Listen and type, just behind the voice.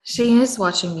Shane is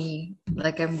watching me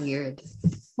like I'm weird.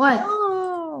 What?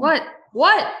 Oh, What?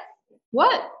 What?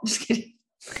 What? Just kidding.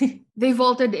 They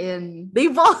vaulted in. they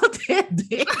vaulted.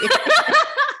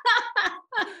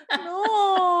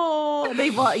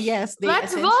 No, yes, they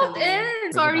Let's vault essentially in.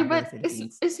 really Sorry, back in the but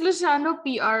Philippines. is Luciano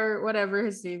PR whatever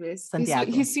his name is?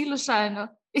 Santiago. Is he Luciano?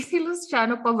 Is he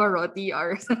Luciano Pavarotti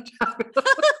or Santiago?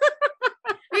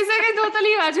 Because I can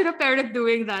totally imagine a parent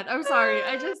doing that. I'm sorry.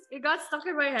 It got stuck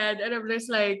in my head and I'm just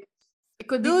like, it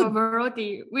could be Dude,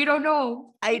 Pavarotti. We don't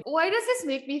know. I Why does this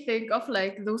make me think of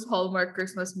like those Hallmark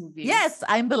Christmas movies? yes,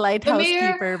 I'm the The mayor, lighthouse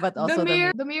keeper, but also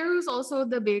the the mayor who's also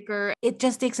the baker. it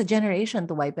just takes a generation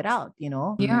to wipe it out.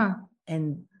 Yeah.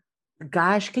 And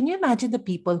gosh, can you imagine the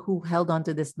people who held on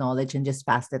to this knowledge and just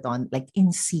passed it on like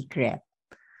in secret?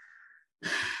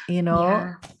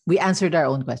 Yeah. We answered our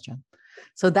own question.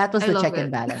 So that was I the love check and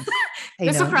it. balance. I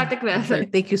The know. Socratic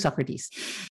method. Thank you, Socrates.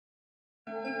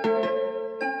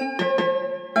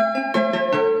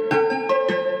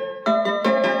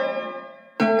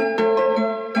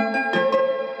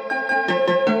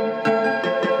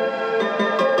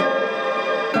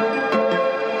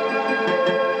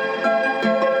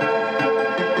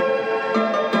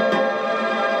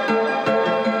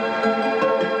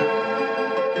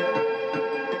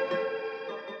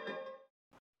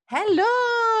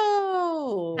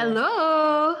 Hello.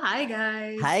 Hello. Hi,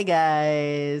 guys. Hi,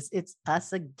 guys. It's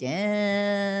us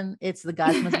again. It's the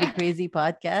Gods Must Be Crazy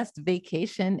podcast,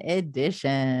 vacation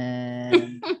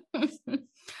edition.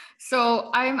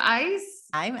 So I'm Ice.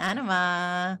 I'm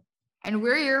Anima. And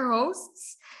we're your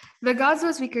hosts. The Gods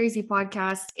Must Be Crazy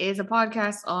podcast is a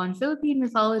podcast on Philippine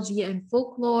mythology and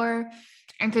folklore.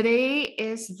 And today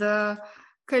is the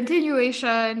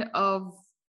continuation of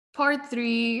part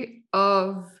 3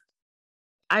 of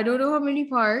I don't know how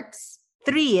many parts.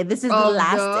 3. This is the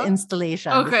last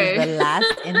installation. Okay. This is the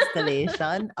last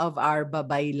installation of our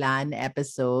Babaylan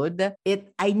episode.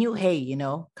 I knew,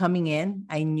 coming in,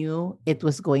 I knew it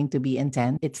was going to be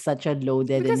intense. It's such a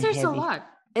loaded because and there's heavy. a lot.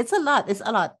 It's a lot. It's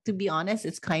a lot. To be honest,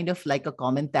 it's kind of like a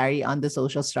commentary on the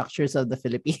social structures of the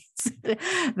Philippines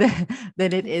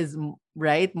than it is,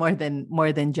 right? More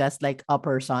than just like a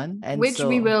person. And which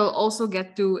we will also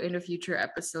get to in a future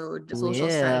episode, the social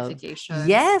stratification.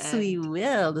 Yes, we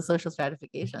will. The social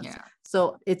stratifications. Yeah.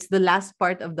 So it's the last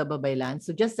part of the Babaylan.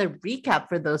 So just a recap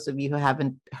for those of you who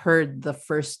haven't heard the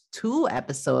first 2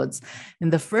 episodes. In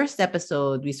the first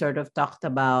episode, we sort of talked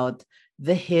about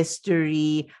the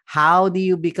history. How do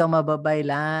you become a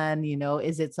babaylan?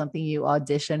 Is it something you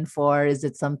audition for? Is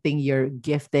it something you're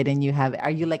gifted and you have? Are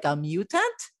you like a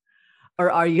mutant? Or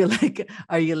are you like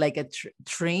a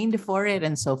trained for it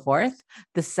and so forth?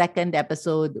 The second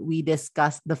episode, we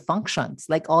discussed the functions,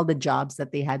 like all the jobs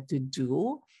that they had to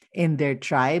do in their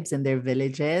tribes and their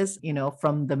villages,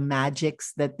 from the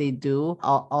magics that they do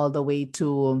all the way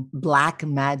to black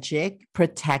magic,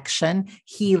 protection,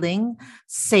 healing,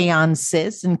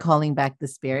 seances, and calling back the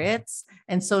spirits.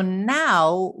 And so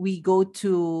now we go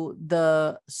to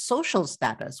the social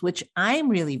status, which I'm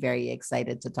really very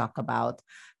excited to talk about,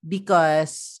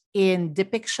 because in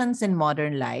depictions in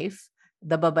modern life,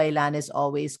 the babaylan is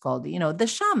always called, the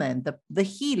shaman, the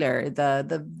healer,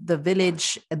 the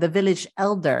village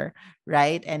elder,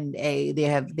 right? And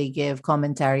they give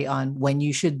commentary on when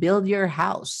you should build your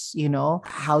house,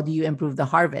 how do you improve the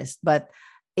harvest. But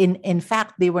in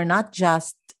fact, they were not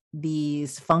just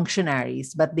these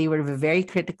functionaries, but they were a very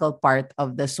critical part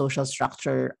of the social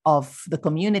structure of the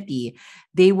community.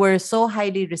 They were so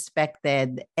highly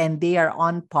respected, and they are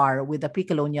on par with the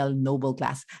pre-colonial noble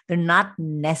class. They're not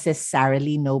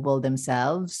necessarily noble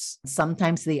themselves.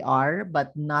 Sometimes they are,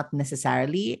 but not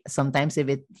necessarily. Sometimes if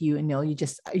you're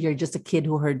just a kid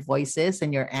who heard voices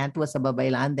and your aunt was a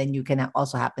babaylan, then you can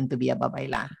also happen to be a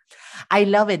babaylan. I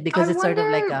love it because it's sort of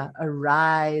like a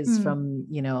rise from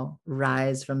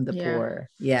the poor.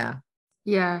 Yeah.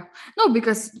 Yeah. No,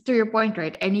 because to your point,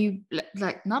 right?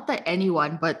 Not that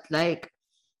anyone, but like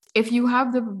if you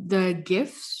have the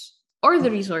gifts or the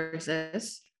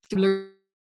resources to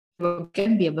learn,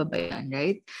 can be a babaylan,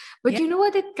 right? But you know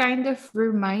what it kind of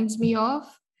reminds me of?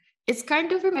 It's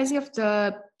kind of reminds me of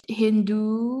the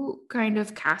Hindu kind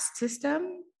of caste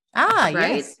system.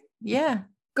 Right? Yes. Yeah.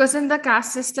 Because in the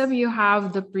caste system, you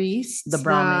have the priests, The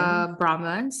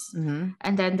Brahmins,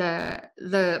 and then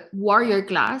the warrior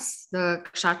class, the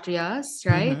kshatriyas,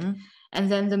 right? And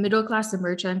then the middle class, the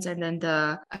merchants, and then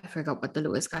I forgot what the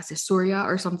lowest class is, Surya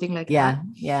or something like that.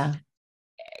 Yeah.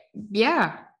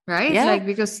 Yeah, right? Yeah. Like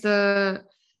because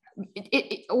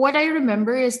what I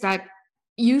remember is that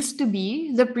used to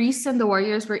be the priests and the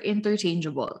warriors were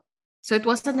interchangeable. So it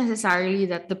wasn't necessarily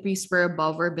that the priests were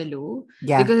above or below,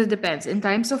 Yeah. because it depends. In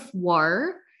times of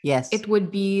war, Yes. it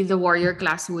would be the warrior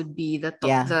class would be the top,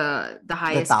 Yeah. the The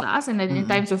highest top. class, and then in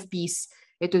Mm-mm. times of peace,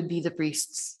 it would be the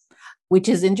priests. Which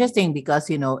is interesting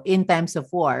because, in times of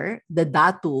war, the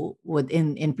datu would,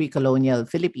 in pre-colonial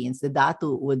Philippines, the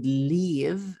datu would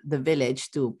leave the village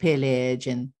to pillage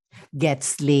and get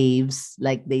slaves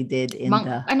like they did in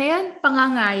the Ano yan?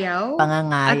 Pangangayaw? At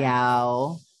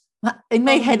pangangayaw. In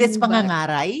my head, it's panghubat?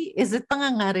 pangangaray. Is it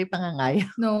pangangaray,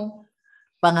 pangangayaw? No.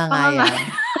 Pangangayaw.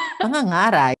 Pangangayaw.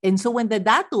 Pangangaray. And so when the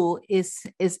datu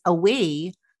is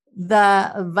away,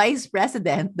 the vice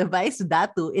president, the vice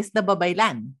datu, is the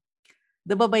babaylan.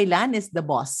 The Babaylan is the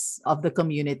boss of the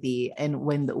community, and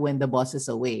when the boss is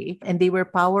away, and they were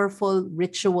powerful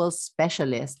ritual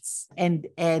specialists, and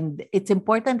it's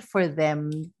important for them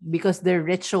because their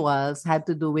rituals had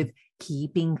to do with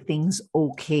keeping things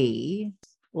okay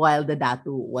while the datu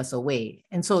was away.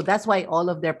 And so that's why all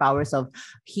of their powers of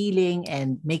healing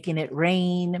and making it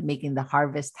rain, making the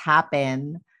harvest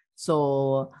happen.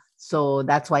 So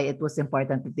that's why it was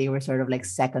important that they were sort of like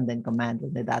second in command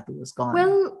when the datu was gone.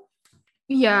 Well,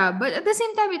 yeah, but at the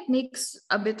same time, it makes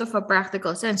a bit of a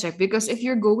practical sense, right? Because if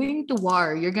you're going to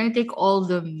war, you're gonna take all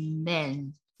the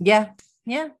men Yeah.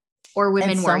 Yeah. or And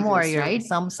women some warriors, warrior, right?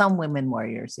 some women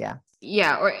warriors, yeah.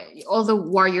 Yeah, or all the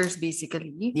warriors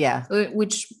basically, Yeah.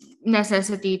 which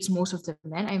necessitates most of the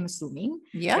men, I'm assuming,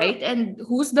 Yeah. right? And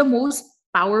who's the most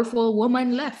powerful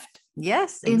woman left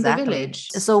Yes, in the exactly. village?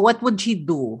 So what would she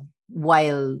do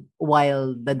while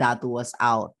the datu was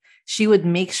out? She would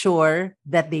make sure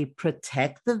that they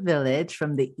protect the village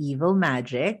from the evil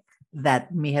magic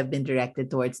that may have been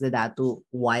directed towards the datu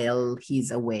while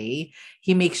he's away.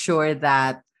 He makes sure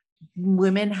that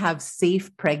women have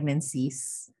safe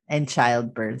pregnancies and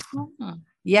childbirth. Hmm.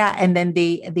 Yeah, and then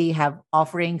they have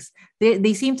offerings.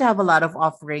 They seem to have a lot of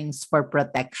offerings for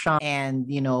protection and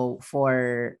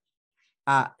for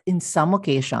in some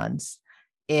occasions,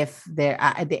 if they're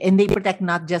and they protect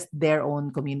not just their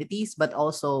own communities but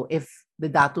also if the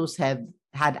datus have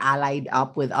had allied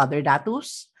up with other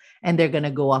datus and they're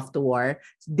gonna go off to war,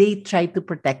 they try to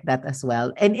protect that as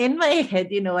well. And in my head,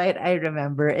 I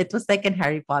remember it was like in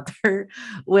Harry Potter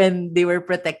when they were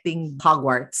protecting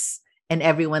Hogwarts and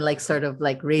everyone like sort of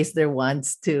like raised their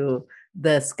wands to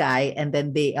the sky, and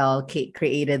then they all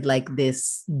created like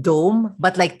this dome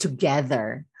but like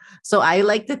together. So I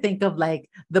like to think of like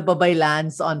the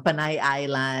Babaylans on Panay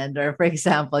Island, or for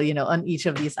example, on each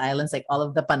of these islands, like all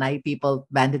of the Panay people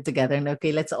banded together and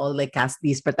okay, let's all like cast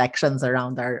these protections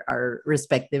around our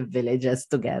respective villages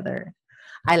together.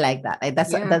 I like that.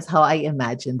 That's Yeah, how I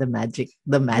imagine the magic.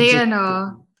 The they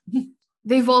magic.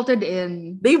 they vaulted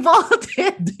in. They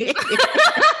vaulted.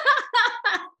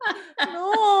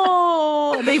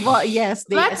 No, yes,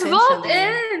 they Let's vault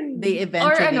essentially they in.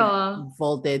 Or eventually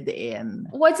vaulted in.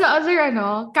 what's the other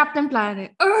Captain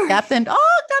Planet? Earth, Captain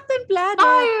Planet.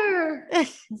 fire.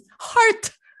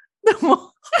 Heart.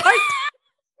 Heart.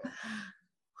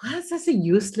 That's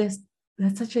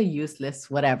such a useless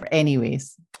whatever.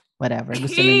 Anyways, whatever.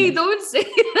 Hey, don't say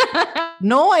that.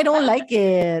 No, I don't like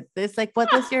it. It's like,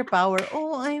 what is your power?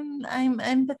 Oh, I'm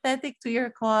empathetic to your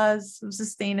cause of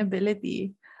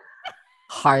sustainability.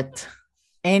 Heart.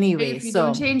 Anyway, If you so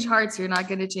don't change hearts, you're not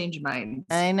gonna change minds.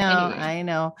 I know, Anyway. I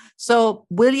know. So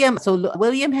William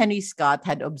Henry Scott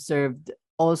had observed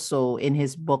also in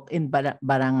his book in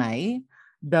Barangay,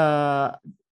 the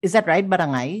is that right?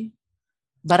 Barangay,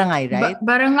 right?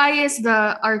 Barangay is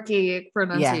the archaic Yeah,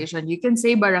 pronunciation. You can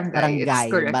say barangay. It's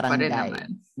correct pa rin barangay. naman.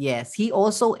 Yes, he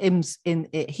also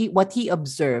what he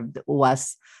observed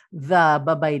was the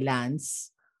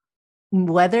Babaylans,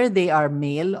 whether they are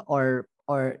male or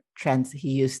trans.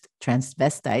 He used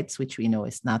transvestites, which we know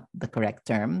is not the correct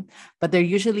term, but they're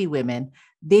usually women.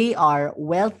 They are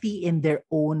wealthy in their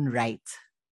own right.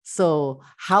 So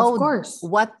Of course.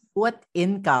 what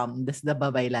income does the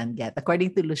Babaylan get?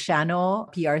 According to Luciano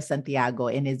P.R. Santiago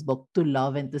in his book To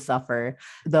Love and to Suffer,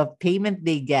 the payment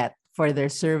they get for their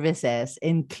services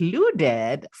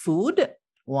included food,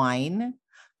 wine,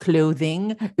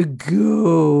 clothing,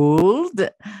 gold,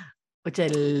 which I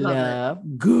love.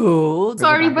 Gold.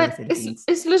 Sorry, but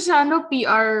is Luciano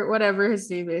PR, whatever his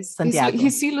name is? Santiago.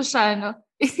 Is he Luciano?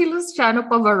 Is he Luciano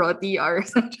Pavarotti or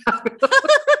Santiago?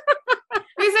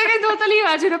 Because I can totally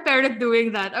imagine a parent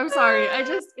doing that. I'm sorry.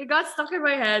 It got stuck in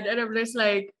my head and I'm just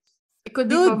like, it could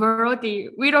be Pavarotti.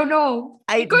 We don't know.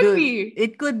 It could be.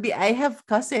 It could be. I have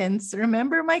cousins.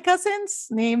 Remember my cousins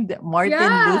named Martin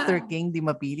Luther King Di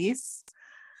Mapilis?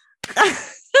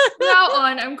 Now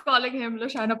on, I'm calling him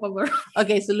Luciano Pavarotti.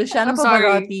 Okay, so Luciano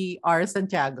Pavarotti or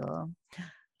Santiago.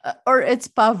 Or it's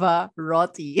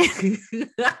Pavarotti.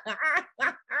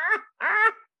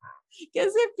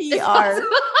 Kasi It's PR.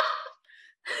 possible.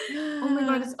 Oh my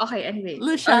god, it's okay. Anyway.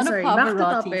 Luciano Sorry, back to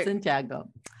Pavarotti, topic. Santiago.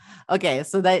 Okay,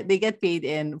 so that they get paid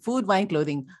in food, wine,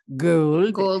 clothing,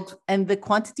 gold, Gold. and the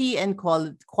quantity and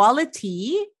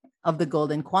quality of the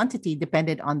gold and quantity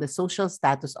depended on the social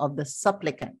status of the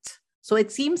supplicant. So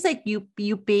it seems like you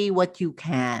pay what you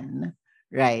can,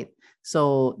 right?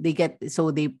 So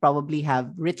they probably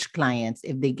have rich clients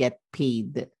if they get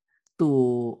paid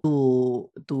to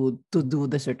do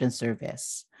the certain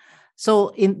service. So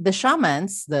in the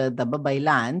shamans, the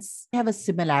babaylans, have a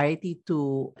similarity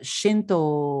to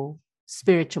Shinto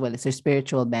spiritualists or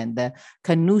spiritual men, the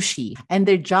kanushi, and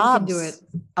their You can do it. jobs,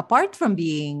 apart from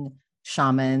being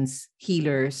shamans,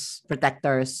 healers,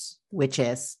 protectors,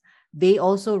 witches, they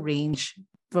also range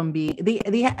from being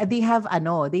they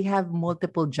have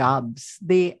multiple jobs.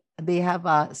 They have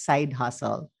a side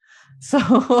hustle.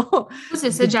 So Who's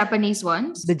this? The Japanese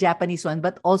ones? the Japanese one,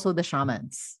 but also the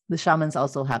shamans. The shamans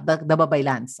also have the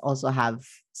babaylans also have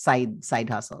side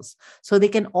hustles. So they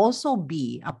can also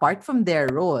be, apart from their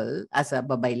role as a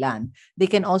babaylan, they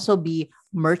can also be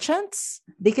merchants,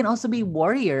 they can also be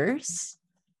warriors,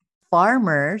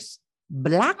 farmers, Oh,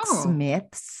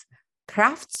 blacksmiths,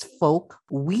 craftsfolk,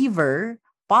 weaver,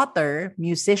 potter,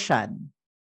 musician,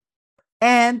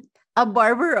 and a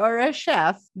barber or a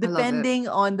chef, I love it. depending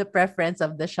on the preference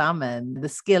of the shaman, the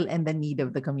skill and the need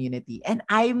of the community. And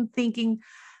I'm thinking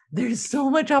there's so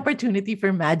much opportunity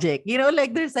for magic.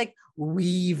 Like there's like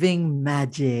weaving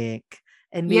magic.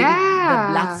 And maybe the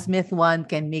Yeah. blacksmith one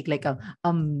can make like a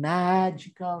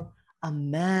magical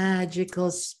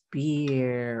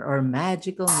spear or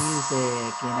magical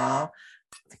music.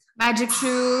 Magic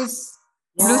shoes,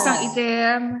 blue sang Yeah.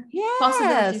 itim.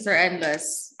 Possibilities are Yes.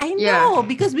 endless. I Yeah. know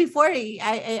because before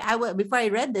before I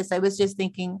read this, I was just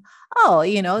thinking,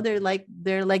 they're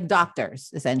like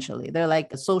doctors essentially. They're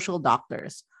like social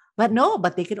doctors. But no,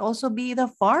 but they could also be the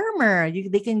farmer.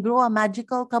 They can grow a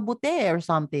magical kabute or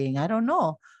something. I don't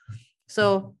know.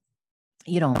 So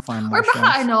you don't farm Or baka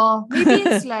mushrooms. ano, maybe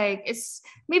it's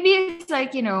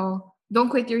like, don't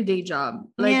quit your day job.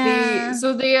 Like Yeah,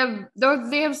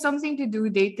 they have something to do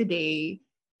day to day.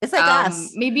 it's like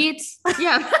us. Maybe it's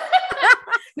yeah.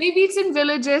 Maybe it's in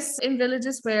villages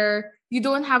where you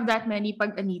don't have that many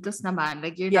pag-anitos naman.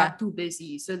 Like you're Yeah, not too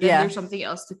busy. So then yeah, there's something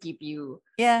else to keep you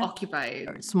yeah.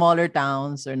 occupied. Smaller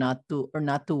towns or not too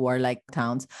warlike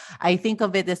towns. I think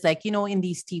of it as like, in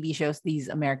these TV shows, these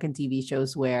American TV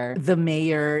shows where the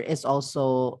mayor is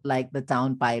also like the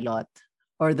town pilot,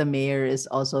 or the mayor is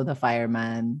also the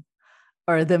fireman,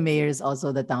 or the mayor is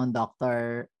also the town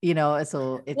doctor,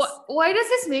 so it's Why does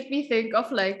this make me think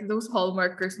of like those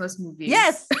Hallmark Christmas movies?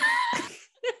 yes.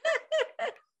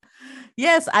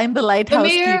 Yes, I'm the The lighthouse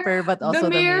mayor, keeper, but the also the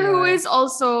mayor who mayor. is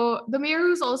also the mayor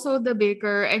who's also the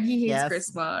baker, and he hates Yes.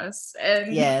 Christmas,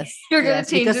 and Yes, you're gonna yes,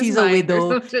 change because his he's a mind or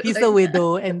widow. some shit He's like the that.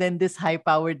 widow, and then this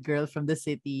high-powered girl from the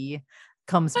city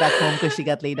comes back home because she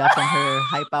got laid off from her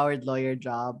high-powered lawyer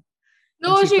job,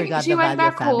 and No, she she forgot she the went value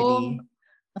of back family. home.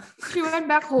 She went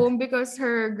back home because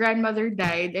her grandmother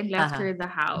died and left Uh-huh. her the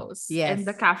house and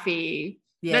the Yes, cafe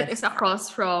that is yes. across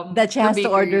from That she the has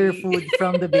to order bakery. food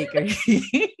from the bakery.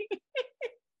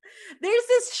 There's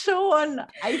this show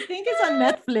I think it's on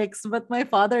Netflix, but my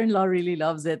father-in-law really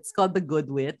loves it. It's called The Good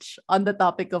Witch, on the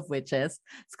topic of witches.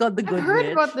 It's called The I've Good heard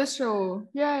Witch. about this show.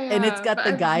 Yeah, And it's yeah, got but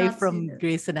the I've guy not seen from it.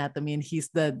 Grey's Anatomy, and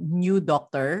he's the new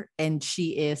doctor, and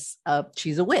she's a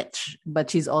witch,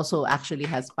 but she's also actually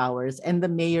has powers. And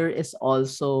the mayor is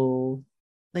also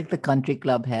like the country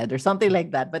club head or something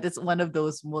like that. But it's one of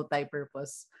those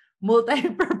multi-purpose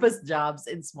jobs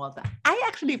in small town. I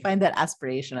actually find that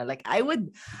aspirational. Like I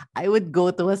would go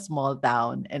to a small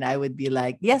town and I would be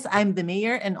like, yes, I'm the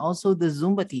mayor and also the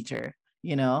Zumba teacher,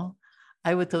 you know?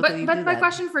 I would But totally do but my that.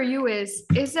 question for you is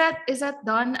that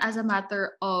done as a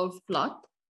matter of plot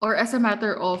or as a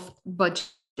matter of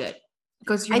budget?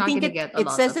 Because you're not I gonna think get it a lot it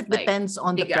of says it like depends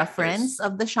on big the actors. preference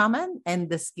of the shaman and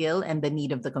the skill and the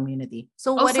need of the community.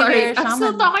 So Oh, what if you're sorry. a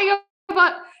shaman?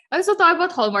 I'm still talking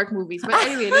about Hallmark movies. But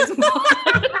anyway, let's move on.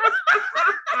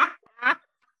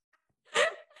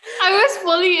 I was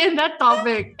fully in that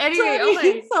topic. Anyway, Sorry,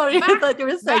 okay. sorry, I Back thought you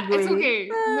were back it's segueing. okay.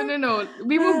 No, no, no.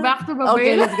 We move back to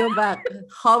Okay, Babaylan. let's go back.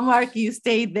 Hallmark, you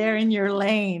stayed there in your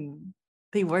lane.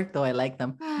 They work though. I like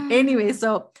them. Anyway,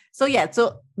 so So yeah,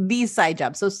 so these side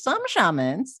jobs. So some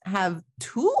shamans have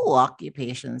two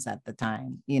occupations at the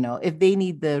time, if they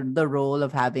need the role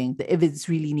of having, if it's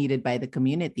really needed by the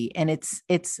community. And it's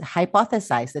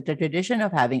hypothesized that the tradition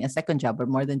of having a second job or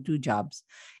more than two jobs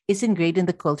is ingrained in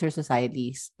the culture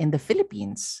societies in the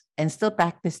Philippines and still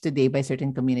practiced today by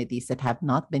certain communities that have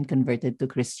not been converted to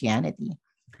Christianity.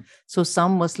 So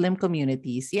some Muslim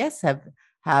communities, yes, have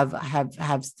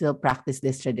still practiced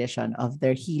this tradition of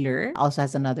their healer also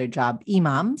has another job.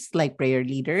 Imams, like prayer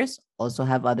leaders, also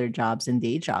have other jobs and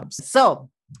day jobs. So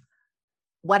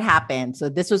what happened? So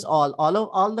this was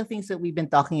all the things that we've been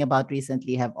talking about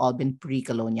recently have all been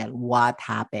pre-colonial. What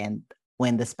happened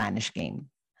when the Spanish came?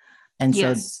 And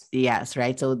so Yes. yes,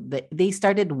 right. So they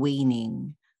started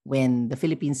waning when the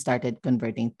Philippines started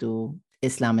converting to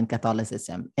Islam and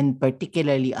Catholicism, and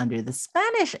particularly under the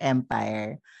Spanish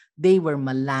Empire, they were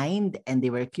maligned and they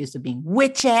were accused of being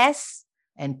witches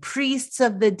and priests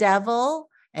of the devil,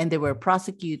 and they were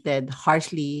prosecuted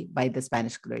harshly by the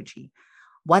Spanish clergy.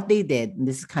 What they did, and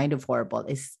this is kind of horrible,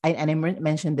 and I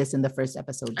mentioned this in the first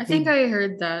episode. I think I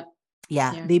heard that.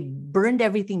 Yeah, Yeah. they burned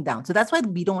everything down. So that's why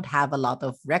we don't have a lot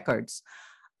of records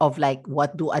of like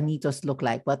what do anitos look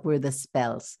like, what were the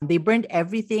spells. They burned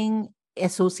everything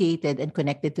associated and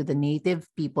connected to the native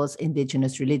people's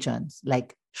indigenous religions,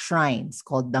 like shrines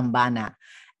called dambana.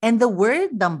 And the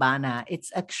word dambana, it's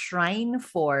a shrine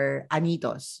for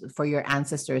anitos, for your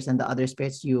ancestors and the other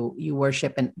spirits you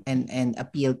worship and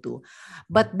appeal to.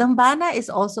 But dambana is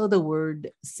also the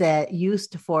word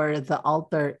used for the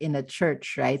altar in a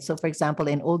church, right? So for example,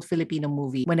 in old Filipino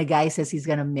movie, when a guy says he's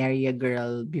gonna marry a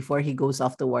girl before he goes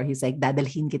off to war, he's like,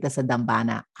 dadalhin kita sa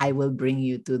dambana. I will bring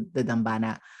you to the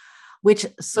dambana. Which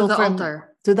To the altar.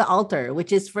 to the altar,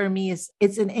 which is for me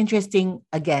it's an interesting,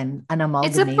 again, an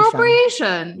It's amalgamation.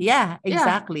 appropriation. Yeah, Yeah.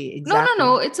 exactly.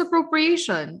 No. It's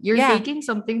appropriation. You're Yeah. taking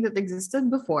something that existed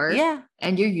before Yeah.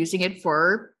 and you're using it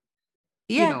for,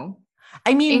 Yeah.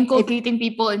 I mean, inculcating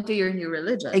people into your new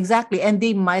religion. exactly. And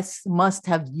they must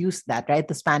have used that, right?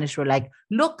 The Spanish were like,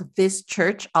 look, this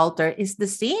church altar is the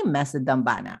same as the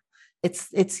dambana.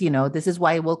 It's this is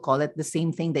why we'll call it the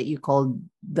same thing that you called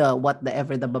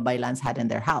whatever the Babaylans had in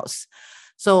their house.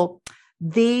 So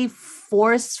they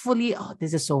forcefully, oh,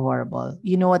 this is so horrible.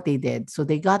 You know what they did? So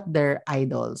they got their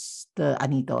idols, the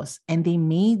anitos, and they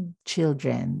made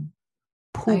children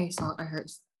poop.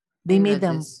 They made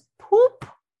them poop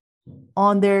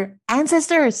on their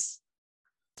ancestors.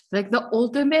 Like the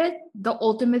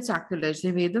ultimate sacrilege. They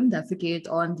made them defecate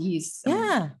on these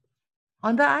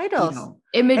on the idols.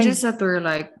 Images that were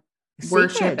like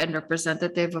worship sacred and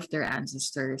representative of their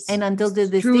ancestors. And until this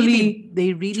truly, day,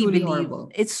 they really truly believe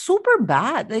horrible. It's super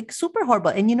bad, like super horrible.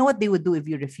 And you know what they would do if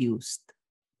you refused?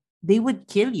 They would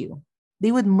kill you.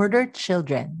 They would murder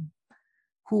children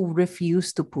who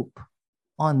refuse to poop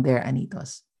on their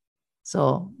anitos.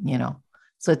 So,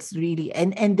 so it's really,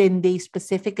 and then they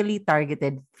specifically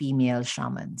targeted female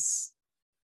shamans.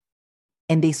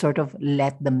 And they sort of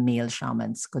let the male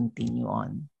shamans continue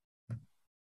on.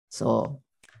 So,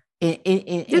 did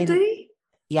they?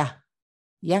 Yeah.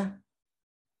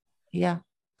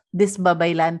 This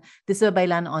Babaylan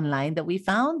online that we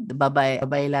found, the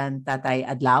Babaylan Tatay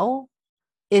Adlaw,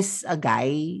 is a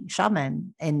guy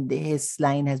shaman, and his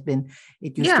line has been,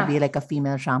 it used to be like a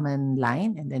female shaman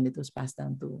line, and then it was passed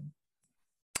down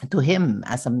to him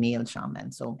as a male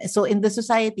shaman. So in the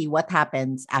society, what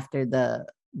happens after the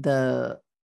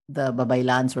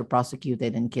Babaylans were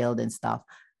prosecuted and killed and stuff?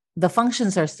 The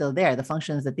functions are still there. The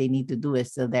functions that they need to do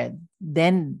is still there.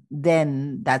 Then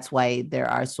that's why there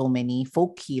are so many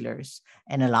folk healers,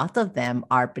 and a lot of them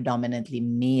are predominantly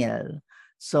male.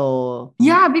 So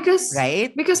because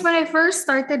when I first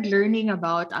started learning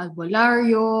about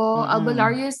Albulario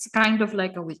is kind of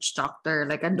like a witch doctor,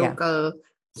 like a local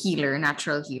healer,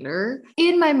 natural healer.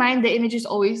 In my mind, the image is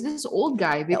always this old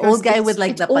guy, because the old guy with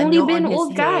like the only paño been on his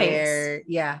old hair.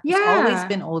 guys. It's always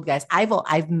been old guys.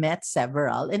 I've met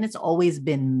several, and it's always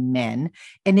been men.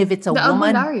 And if it's a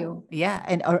woman, Albulario.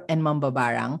 and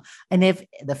Mambabarang, and if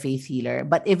the faith healer,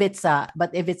 but if it's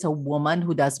a woman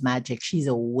who does magic, she's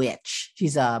a witch.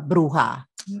 She's a bruja.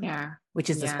 Which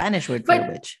is the Spanish word for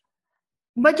witch.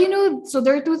 But so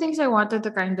there are two things I wanted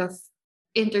to kind of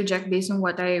interject based on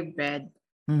what I read.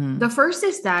 Mm-hmm. The first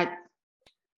is that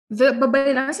the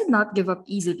Babaylans did not give up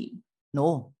easily.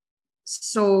 No.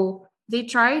 So they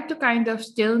tried to kind of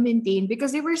still maintain,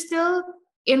 because they were still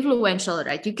influential,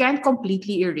 right? You can't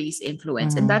completely erase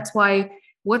influence. And that's why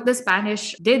what the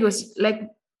Spanish did was, like,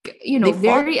 They fought.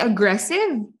 very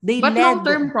aggressive, They but led.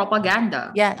 long-term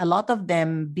propaganda. Yeah, a lot of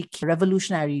them became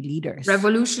revolutionary leaders.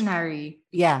 Revolutionary.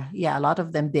 Yeah, yeah, a lot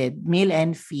of them did, male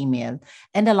and female.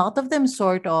 And a lot of them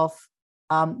sort of,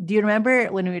 do you remember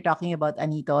when we were talking about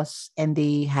Anitos and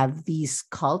they have these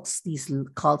cults,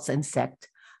 cults and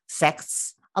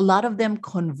sects? A lot of them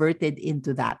converted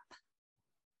into that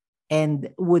and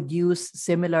would use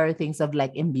similar things of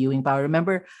like imbuing power.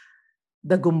 Remember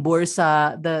the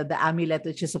Gumbursa, the amulet,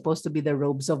 which is supposed to be the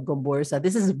robes of Gumbursa.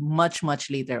 This is much,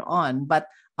 much later on, but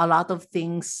a lot of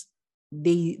things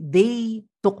they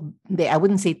took, they, I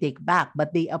wouldn't say take back,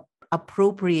 but they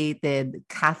appropriated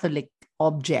Catholic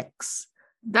objects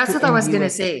That's to what I was imbue gonna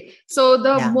it. say. So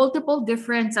the Yeah. multiple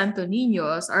different Santo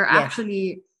Niños are Yes.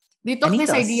 actually, they took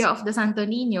this idea Anitos. of the Santo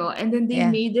Niño and then they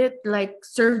Yeah. made it like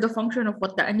serve the function of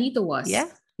what the Anito Yeah. was,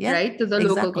 Yeah. right? To the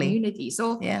local Exactly. community.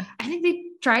 So Yeah. I think they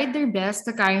tried their best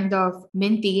to kind of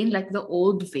maintain like the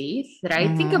old faith,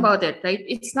 right? Think Mm-hmm. about it, right?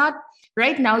 It's not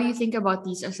right now you think about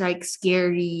these as like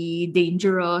scary,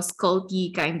 dangerous,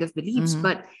 culty kind of beliefs, Mm-hmm.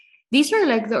 but these are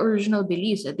like the original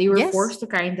beliefs that they were Yes. forced to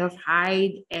kind of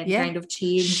hide and Yeah. kind of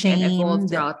change and evolve Shamed.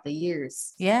 throughout the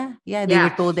years. Yeah. Yeah. They were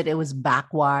Yeah. told that it was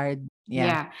backward. Yeah.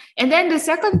 Yeah. And then the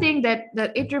second thing that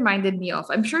it reminded me of,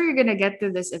 I'm sure you're gonna get to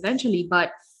this eventually,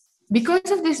 but because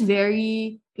of this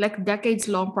very like decades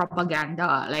long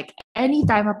propaganda, like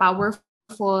anytime a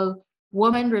powerful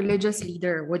woman religious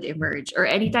leader would emerge, or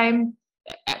anytime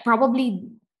probably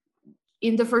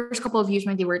in the first couple of years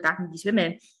when they were attacking these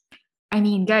women, I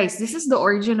mean, guys, this is the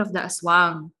origin of the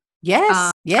aswang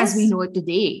Yes. as we Yes. know it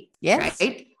today, Yes.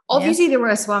 right? Obviously, Yes. there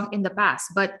were aswang in the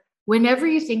past, but whenever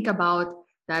you think about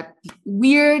that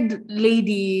weird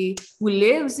lady who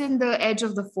lives in the edge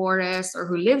of the forest or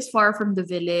who lives far from the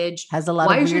village, Has a lot of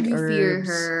why should weird you fear herbs.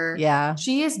 her? Yeah.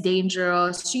 She is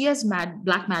dangerous. She has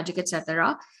black magic,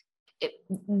 etc.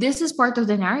 This is part of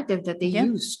the narrative that they Yeah.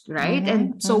 used, right? Mm-hmm.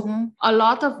 And so Mm-hmm. a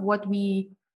lot of what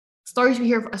we stories we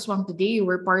hear of aswang today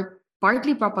were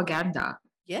partly propaganda,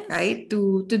 Yes. right?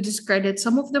 To discredit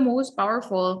some of the most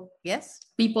powerful Yes.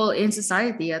 people in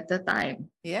society at the time.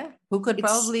 Yeah. Who could It's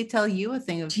probably tell you a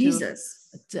thing of two, Jesus.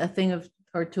 a thing of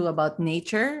or two about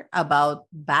nature, about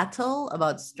battle,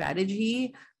 about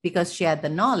strategy, because she had the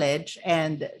knowledge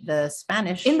and the In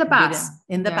Spanish the didn't past.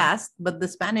 in the Yeah. past, but the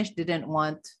Spanish didn't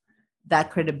want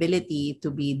that credibility to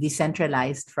be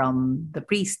decentralized from the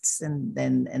priests and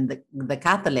the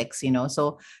Catholics,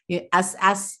 so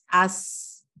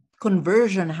as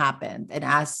conversion happened and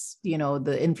as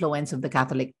the influence of the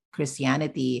Catholic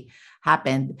Christianity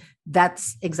happened,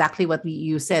 that's exactly what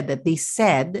you said, that they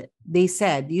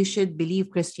said you should believe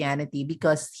Christianity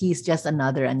because he's just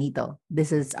another Anito.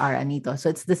 This is our Anito. So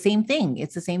it's the same thing.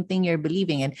 It's the same thing you're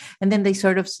believing in. And then they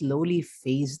sort of slowly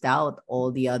phased out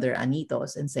all the other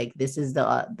Anitos and say, this is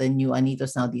the new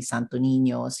Anitos now, these Santo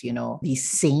Niños, these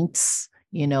saints.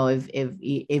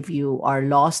 If you are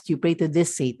lost, you pray to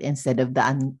this saint instead of the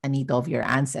Anito of your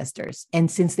ancestors.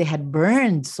 And since they had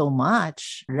burned so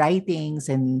much writings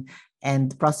and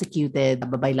prosecuted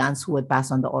Babaylans who would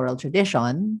pass on the oral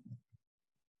tradition,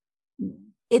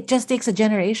 it just takes a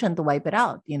generation to wipe it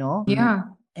out, Yeah.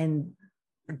 And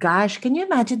gosh, can you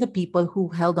imagine the people who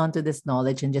held on to this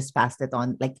knowledge and just passed it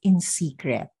on like in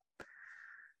secret?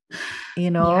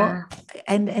 Yeah.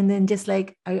 And then just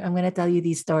like I'm gonna tell you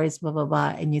these stories, blah blah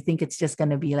blah, and you think it's just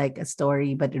gonna be like a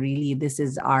story, but really this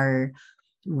is our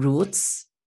roots.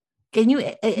 Can you?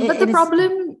 But the And it's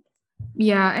problem,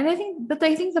 yeah, and I think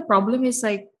the problem is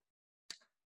like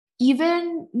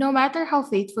even no matter how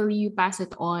faithfully you pass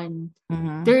it on,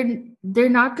 Mhm, they're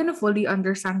not gonna fully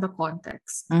understand the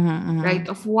context, mhm, right? mhm.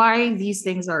 Of why these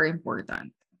things are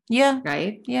important, Yeah,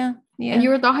 right? yeah, And yeah. you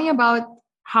were talking about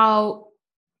how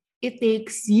it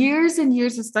takes years and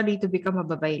years of study to become a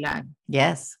babaylan,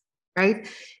 Yes, right?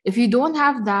 If you don't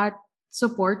have that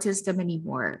support system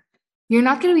anymore, you're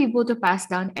not going to be able to pass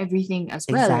down everything as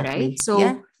well, right? exactly. Yeah, So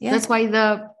yeah. that's why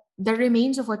the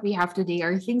remains of what we have today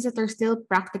are things that are still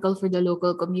practical for the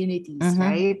local communities, Mm-hmm,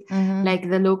 right? mm-hmm. Like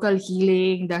the local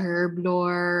healing, the herb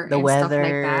lore, The and stuff like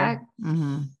weather. that.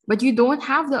 Mm-hmm. But you don't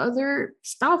have the other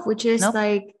stuff, which is Nope.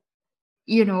 like,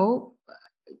 you know,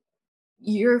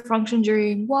 your function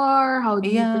during war, how do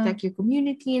you Yeah, protect your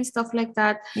community and stuff like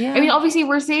that. I mean, yeah, obviously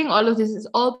we're saying all of this is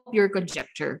all pure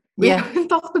conjecture. We yeah. haven't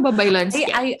talked to babaylans I, yet.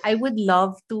 I I would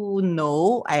love to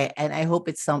know. I hope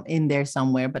it's some in there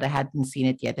somewhere, but I hadn't seen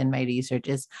it yet in my research.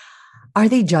 Are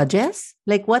they judges?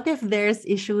 Like, what if there's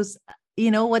issues?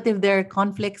 what if there are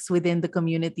conflicts within the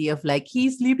community of like,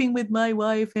 he's sleeping with my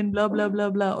wife and blah, blah, blah,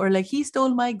 blah. Or like, he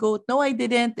stole my goat. No, I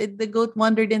didn't. The goat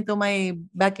wandered into my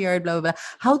backyard, blah, blah, blah.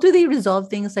 How do they resolve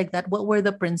things like that? What were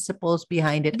the principles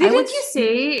behind it? Didn't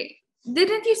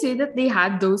you say that they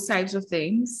had those types of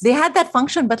things? They had that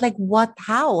function, but like what?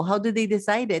 How did they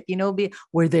decide it?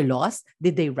 Were they laws?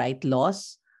 Did they write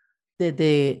laws? Did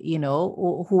they,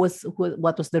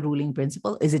 what was the ruling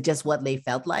principle? Is it just what they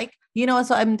felt like?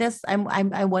 So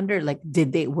I wonder, like,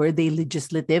 were they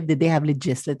legislative? Did they have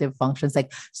legislative functions?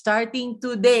 Like, starting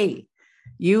today,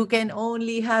 you can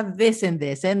only have this and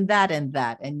this and that and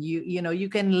that. And you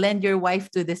can lend your wife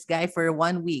to this guy for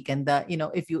 1 week. And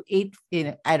if you ate,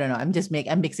 I don't know,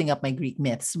 I'm mixing up my Greek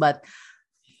myths, but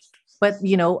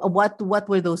what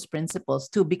were those principles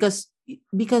too? Because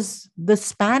the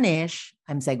Spanish,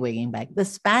 I'm segueing back, the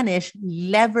Spanish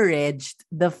leveraged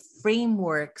the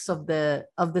frameworks of the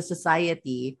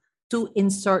society to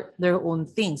insert their own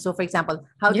things. So for example,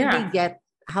 how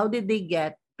did they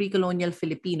get pre-colonial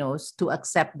Filipinos to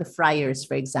accept the friars,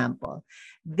 for example?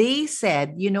 They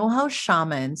said, how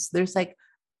shamans, there's like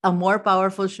a more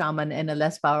powerful shaman and a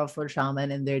less powerful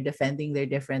shaman, and they're defending their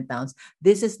different towns.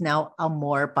 This is now a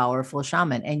more powerful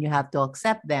shaman, and you have to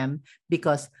accept them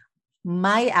because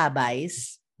my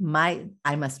abbais,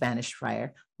 I'm a Spanish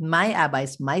friar, my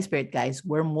abbais, my spirit guides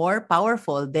were more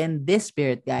powerful than this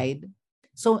spirit guide.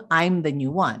 So I'm the new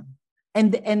one.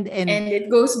 And it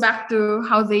goes back to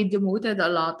how they demoted a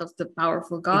lot of the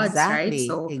powerful gods, right?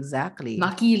 So exactly.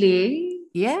 Makile,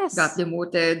 yes, got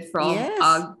demoted from yes,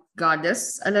 a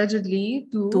goddess allegedly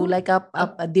to like a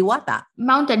diwata,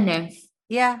 mountain nymph.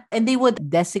 Yeah, and they would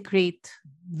desecrate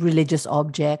religious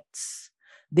objects.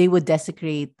 They would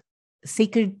desecrate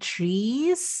sacred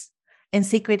trees and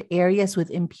sacred areas with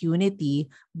impunity,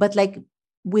 but like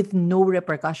with no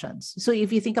repercussions. So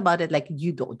if you think about it, like,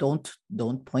 you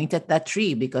don't point at that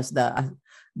tree because the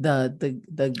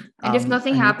and if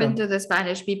nothing happened to the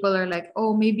Spanish, people are like,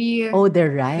 oh, maybe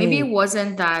they're right. Maybe it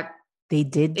wasn't that they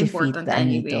did defeat the Anito.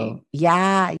 Anyway.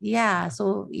 Yeah.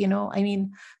 So, I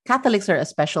mean, Catholics are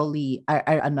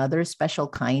are another special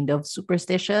kind of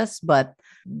superstitious, but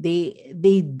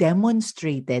they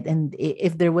demonstrated, and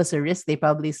if there was a risk, they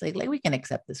probably say, like, we can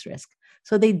accept this risk.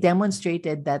 So they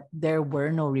demonstrated that there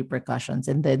were no repercussions,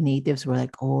 and the natives were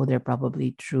like, oh, they're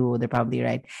probably true. They're probably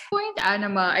right. Point,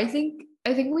 Anima, I think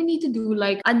we need to do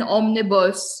like an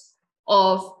omnibus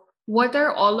of what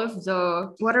are all of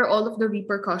the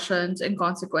repercussions and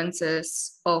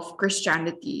consequences of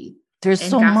Christianity There's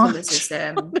and so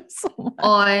Catholicism much. So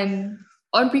much.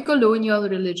 on pre-colonial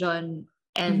religion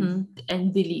Mhm.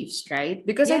 and beliefs, right?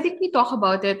 Because I Yeah. think we talk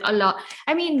about it a lot.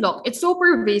 I mean, look, it's so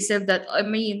pervasive that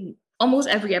almost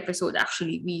every episode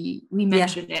actually we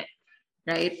mention it,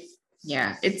 right?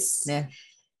 Yeah, it's At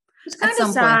kind of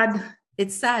some point,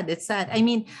 sad. it's sad. I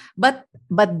mean, but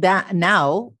that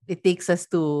now it takes us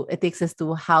to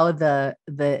how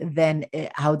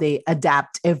how they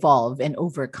adapt, evolve, and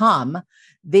overcome.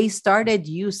 They started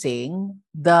using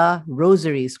the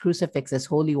rosaries, crucifixes,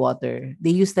 holy water. They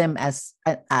use them as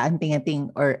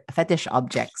anting-anting or fetish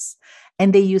objects,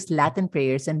 and they used Latin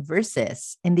prayers and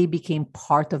verses, and they became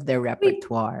part of their Wait,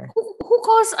 repertoire. who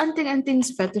calls anting-antings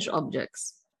fetish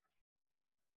objects?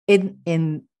 In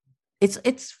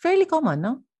It's fairly common,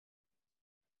 no?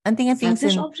 Anting-antings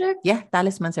Fetish object? yeah,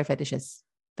 talismans are fetishes,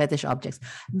 fetish objects.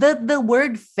 The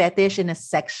word fetish in a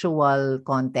sexual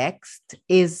context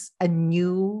is a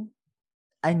new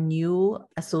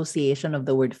association of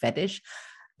the word fetish.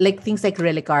 Like things like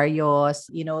relicarios,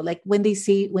 like when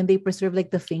they preserve like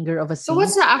the finger of a So saint.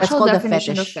 what's the That's actual called a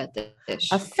definition of fetish.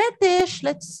 fetish? A fetish,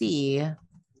 let's see.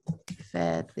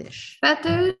 Fetish.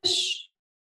 Fetish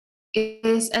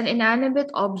is an inanimate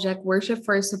object worshipped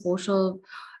for supposal.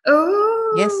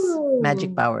 Oh, Yes,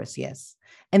 magic powers, yes.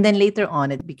 And then later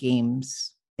on it became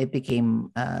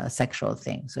a sexual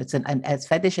thing. So it's as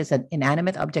fetish is an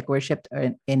inanimate object worshipped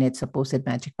or in its supposed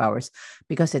magic powers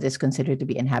because it is considered to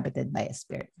be inhabited by a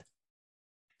spirit.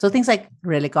 So things like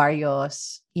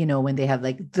relicarios, when they have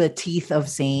like the teeth of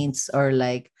saints or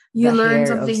like you the learn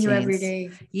hair of something new every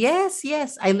saints. day.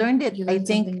 Yes. I learned it, You I learn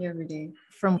think, something new every day.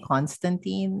 from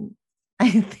Constantine. I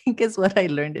think is what I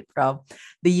learned it from,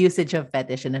 the usage of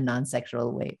fetish in a non-sexual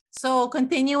way. So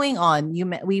continuing on,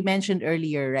 we mentioned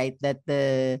earlier, right, that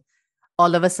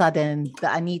all of a sudden the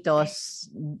anitos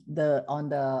on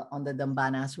the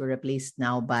dambanas were replaced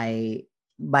now by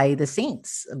the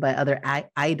saints, by other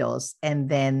idols, and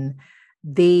then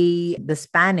the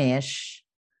Spanish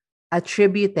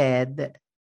attributed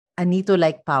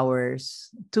Anito-like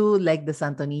powers to like the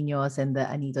Santo Niños and the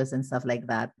Anitos and stuff like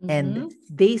that. Mhm. And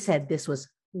they said this was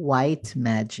white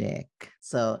magic.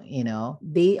 So,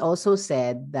 they also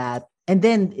said that, and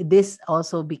then this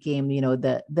also became,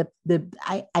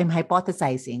 I'm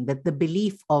hypothesizing that the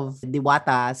belief of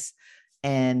diwatas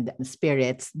and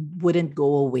spirits wouldn't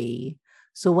go away.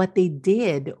 So what they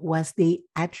did was they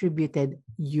attributed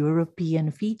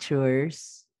European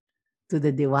features to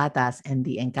the diwatas and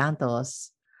the encantos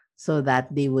so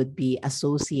that they would be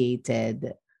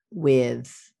associated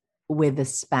with the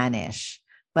Spanish,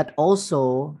 but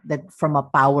also that from a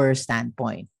power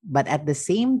standpoint. But at the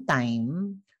same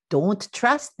time, don't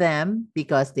trust them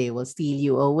because they will steal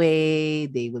you away,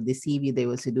 they will deceive you, they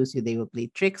will seduce you, they will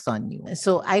play tricks on you.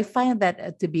 So I find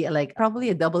that to be like probably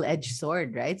a double-edged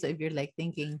sword, right? So if you're like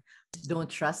thinking, don't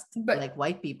trust like But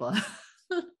white people.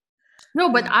 no,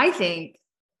 but I think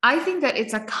that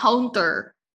it's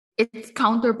counter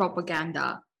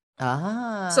propaganda. So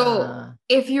Ah,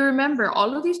 if you remember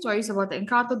all of these stories about the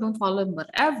Encanto don't fall and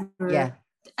whatever, yeah,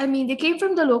 I mean they came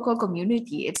from the local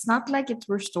community. It's not like it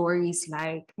were stories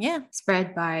like yeah,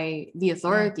 spread by the yeah.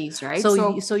 authorities, right? So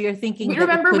So so you're thinking we that it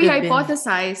remember could we have been,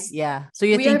 hypothesized yeah. So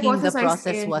you're we thinking hypothesized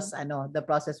in the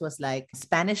process was like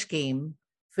Spanish came,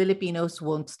 Filipinos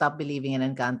won't stop believing in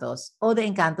Encantos. Oh, the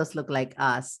Encantos look like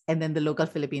us. And then the local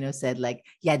Filipinos said like,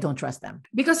 yeah, don't trust them.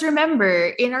 because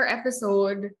remember in our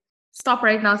episode Stop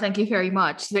Right Now, Thank You Very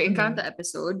Much, the Mhm. Encanto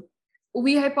episode,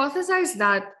 we hypothesized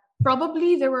that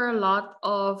probably there were a lot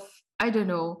of, I don't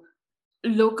know,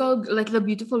 local, like the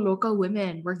beautiful local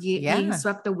women were being Yeah.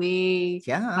 swept away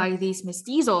Yeah. by these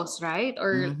mestizos, right?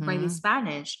 Or by the Mhm.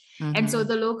 Spanish. And so Mhm.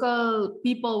 the local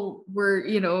people were,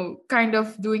 kind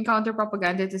of doing counter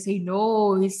propaganda to say,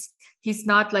 no, he's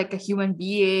not like a human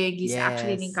being. He's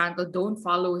actually an Yes. Encanto. Don't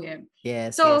follow him.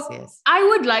 Yes, yes, So yes. I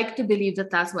would like to believe that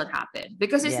that's what happened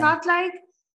because Yeah.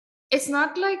 it's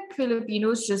not like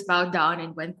Filipinos just bowed down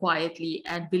and went quietly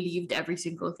and believed every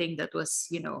single thing that was,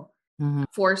 Mhm.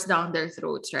 forced down their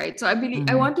throats, right? So I Mhm.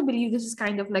 want to believe this is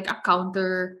kind of like a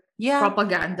counter Yeah.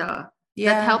 propaganda that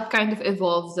Yeah. helped kind of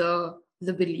evolve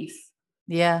the belief.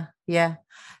 Yeah. Yeah.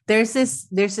 There's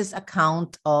this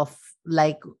account of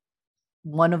like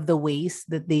one of the ways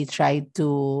that they tried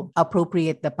to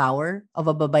appropriate the power of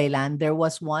a babaylan. There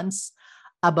was once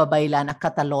a babaylan, a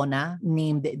Catalona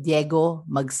named Diego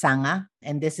Magsanga.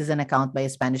 And this is an account by a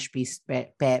Spanish priest,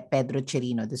 Pedro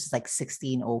Chirino. This is like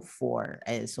 1604.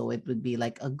 So it would be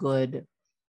like a good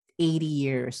 80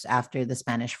 years after the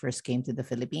Spanish first came to the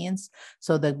Philippines.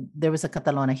 So there was a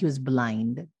Catalona, he was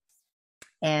blind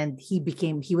and he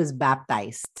was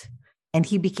baptized and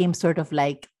he became sort of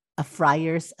like a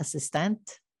friar's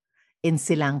assistant in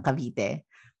Silang, Cavite.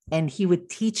 And he would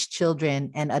teach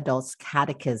children and adults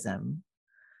catechism.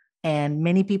 And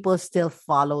many people still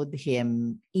followed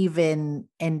him, even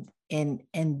and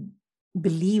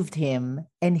believed him,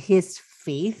 and his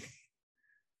faith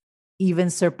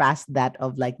even surpassed that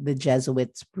of like the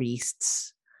Jesuits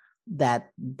priests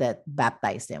that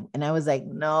baptized him. And I was like,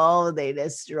 no, they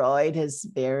destroyed his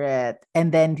spirit.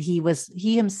 And then he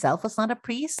himself was not a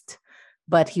priest,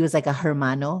 but he was like a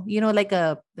hermano, like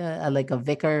a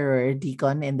vicar or a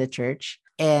deacon in the church.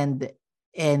 And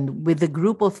with the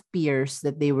group of peers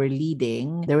that they were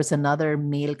leading, there was another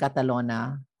male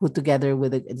Catalona who, together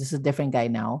with this is a different guy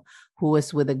now, who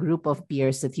was with a group of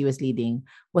peers that he was leading,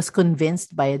 was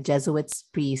convinced by a Jesuit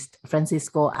priest,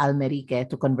 Francisco Almerique,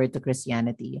 to convert to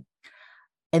Christianity.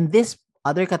 And this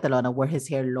other Catalona wore his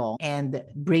hair long and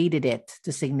braided it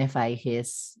to signify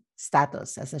his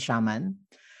status as a shaman.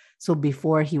 So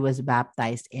before he was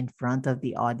baptized in front of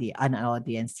an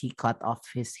audience, he cut off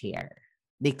his hair.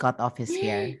 They cut off his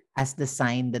hair as the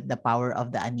sign that the power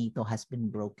of the Anito has been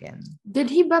broken. Did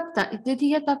he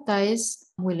get baptized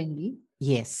willingly?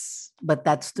 Yes, but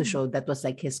that's to show that was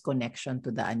like his connection to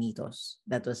the Anitos.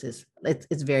 That was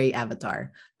it's very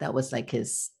Avatar. That was like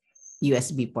his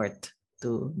USB port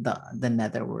to the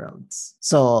netherworlds.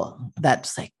 So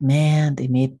that's like, man,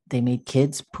 they made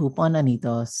kids poop on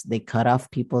Anitos. They cut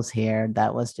off people's hair.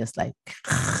 That was just like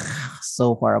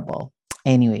so horrible.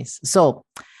 Anyways, so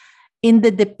in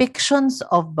the depictions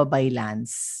of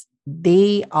Babaylans,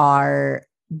 they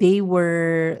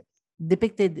were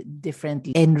depicted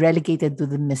differently and relegated to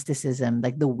the mysticism,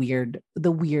 like the weird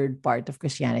part of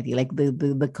Christianity, like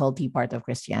the culty part of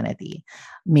Christianity,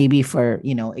 maybe for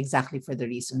exactly for the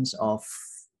reasons of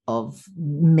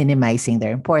minimizing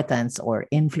their importance or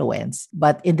influence.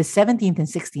 But in the 17th and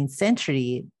 16th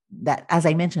century, that, as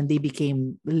I mentioned, they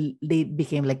became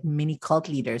like mini cult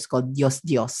leaders called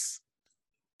Dios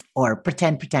or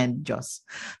pretend Diyos.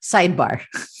 Sidebar.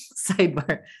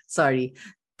 Sidebar. Sorry.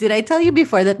 Did I tell you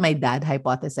before that my dad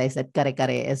hypothesized that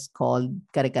kare-kare is called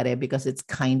kare-kare because it's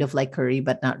kind of like curry,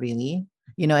 but not really?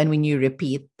 And when you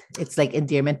repeat, it's like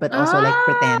endearment, but also like Ah.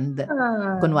 pretend.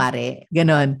 Kunwari,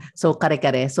 ganon. So,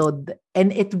 kare-kare. So,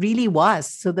 and it really was.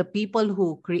 So, the people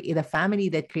the family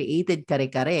that created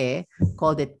kare-kare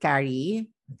called it curry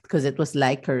because it was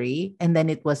like curry. And then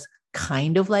it was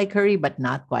kind of like curry, but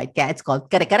not quite. Yeah, it's called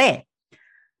kare-kare.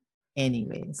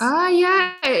 Anyways,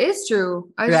 Yeah, it is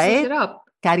true. I just looked it right? up.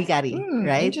 Kari-kari,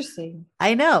 right? Interesting.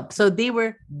 I know. So they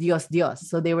were Dios Dios.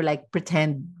 So they were like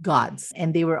pretend gods.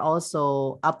 And they were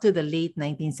also, up to the late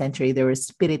 19th century, there were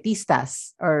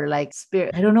spiritistas or like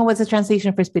spirit. I don't know what's the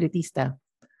translation for spiritista.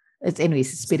 It's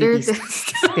anyways, spiritist.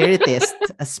 Spiritist.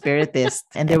 A spiritist.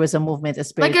 And there was a movement,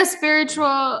 Like a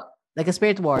spiritual, like a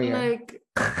spirit warrior. like,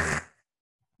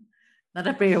 Not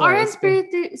a prayer warrior. aren't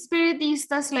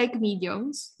spiritistas like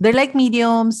mediums? They're like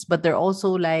mediums, but they're also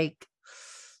like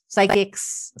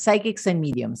psychics and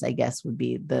mediums, I guess, would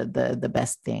be the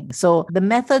best thing. So the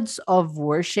methods of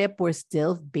worship were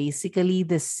still basically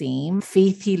the same.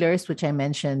 Faith healers, which I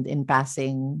mentioned in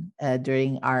passing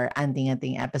during our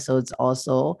anting episodes,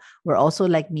 also were also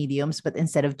like mediums, but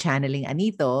instead of channeling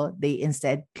Anito, they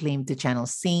instead claim to channel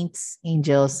saints,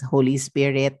 angels, Holy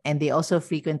Spirit, and they also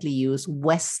frequently use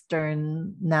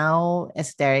Western, now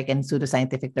esoteric and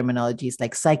pseudoscientific terminologies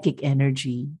like psychic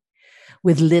energy,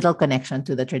 with little connection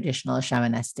to the traditional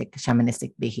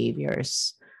shamanistic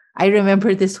behaviors. I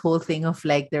remember this whole thing of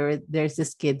like there's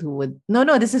this kid who would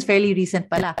no, this is fairly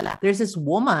recent pala. There's this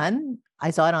woman,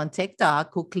 I saw it on TikTok,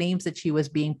 who claims that she was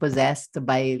being possessed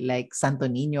by like Santo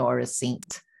Nino or a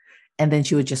saint. And then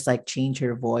she would just like change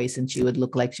her voice and she would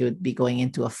look like she would be going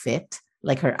into a fit.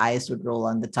 Like her eyes would roll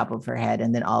on the top of her head,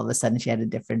 and then all of a sudden she had a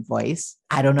different voice.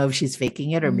 I don't know if she's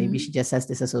faking it or maybe she just has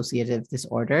this associative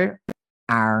disorder.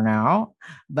 I don't know,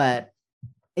 but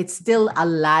it's still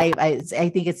alive. I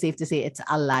think it's safe to say it's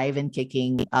alive and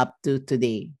kicking up to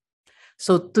today.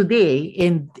 So today,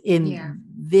 in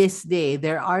this day,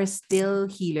 there are still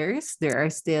healers. There are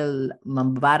still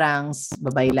mambarangs,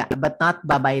 but not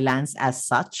babaylans as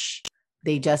such.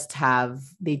 They just have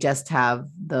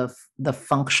the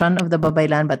function of the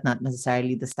babaylan, but not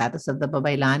necessarily the status of the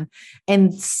babaylan.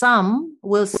 And some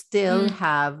will still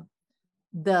have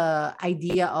the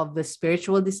idea of the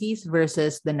spiritual disease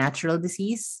versus the natural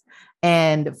disease.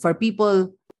 And for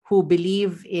people who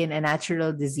believe in a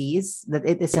natural disease, that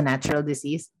it is a natural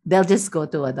disease, they'll just go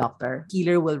to a doctor.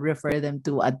 Healer will refer them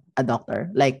to a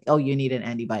doctor, like, oh, you need an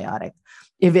antibiotic.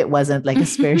 If it wasn't like a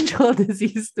spiritual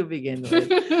disease to begin with,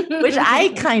 which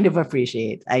I kind of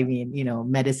appreciate. I mean,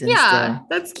 medicine still.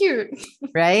 That's cute.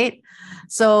 Right?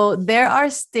 So there are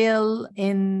still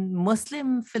in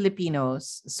Muslim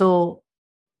Filipinos.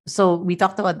 So we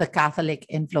talked about the Catholic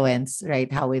influence,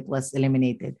 right? How it was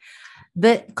eliminated.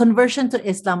 The conversion to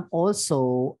Islam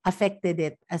also affected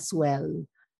it as well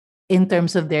in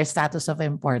terms of their status of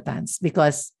importance.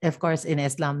 Because of course in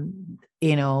Islam,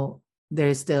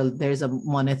 there's a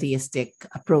monotheistic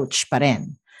approach pa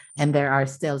rin, and there are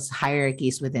still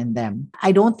hierarchies within them.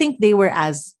 I don't think they were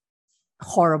as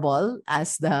horrible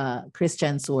as the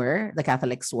Christians were, the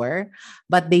Catholics were,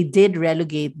 but they did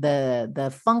relegate the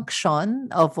function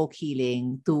of folk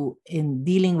healing to in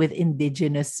dealing with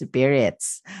indigenous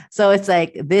spirits. So it's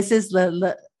like this is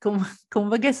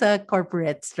kumbaga sa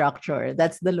corporate structure,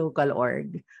 that's the local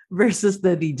org versus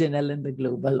the regional and the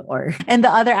global org. And the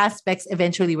other aspects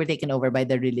eventually were taken over by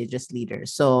the religious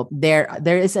leaders. So there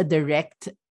is a direct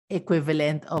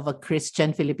equivalent of a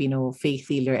Christian Filipino faith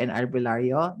healer and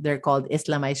arbolario. They're called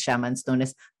Islamized shamans known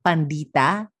as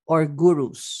pandita or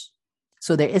gurus.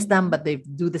 So they're Islam, but they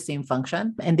do the same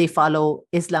function. And they follow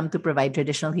Islam to provide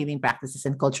traditional healing practices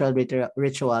and cultural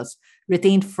rituals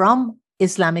retained from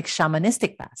Islamic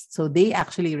shamanistic past. So they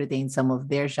actually retain some of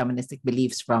their shamanistic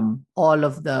beliefs from all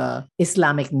of the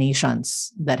Islamic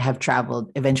nations that have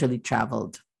eventually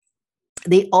traveled.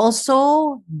 They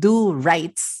also do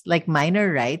rites, like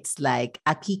minor rites, like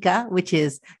akika, which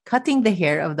is cutting the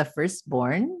hair of the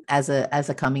firstborn as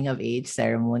a coming of age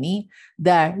ceremony.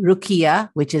 The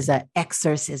rukia, which is an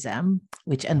exorcism,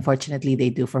 which unfortunately they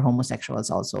do for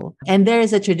homosexuals also. And there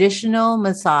is a traditional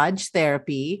massage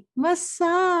therapy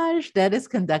that is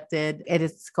conducted. It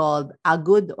is called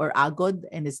agud or agod,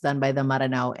 and it's done by the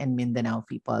Maranao and Mindanao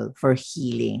people for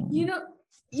healing.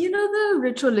 The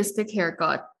ritualistic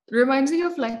haircut reminds me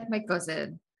of like my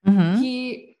cousin. Mm-hmm.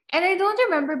 And I don't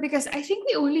remember because I think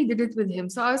we only did it with him.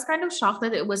 So I was kind of shocked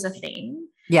that it was a thing.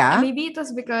 Yeah. And maybe it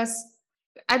was because,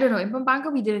 I don't know, in Pampanga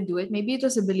we didn't do it. Maybe it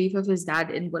was a belief of his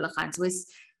dad in Bulacan.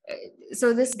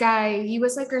 So this guy, he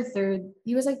was like our third.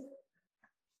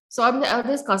 So I'm the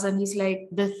eldest cousin. He's like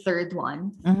the third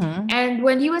one. Mm-hmm. And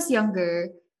when he was younger,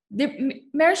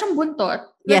 meron siyang buntot.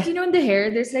 like Yeah. in the hair,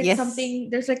 there's like Yes. something,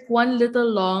 there's like one little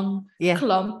long Yeah.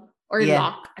 clump or Yeah.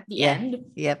 lock at the Yeah. end.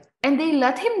 Yep. And they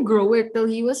let him grow it till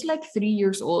he was like 3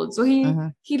 years old. So he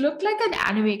Mm-hmm. he looked like an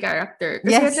anime character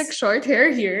because he had like Yes. short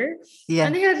hair here, Yeah.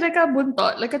 and he had like a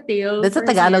buntot, like a tail That's a for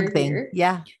his hair Tagalog thing. here.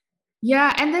 Yeah.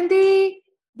 Yeah, and then they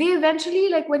eventually,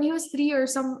 like when he was three or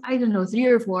some, I don't know, 3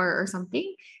 or 4 or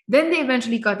something, then they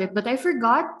eventually cut it. But I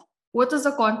forgot what was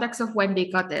the context of when they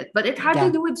cut it. But it had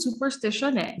to Yeah. do with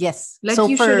superstition, eh. Yes. Like So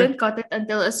you for shouldn't cut it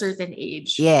until a certain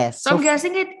age. yes. So I'm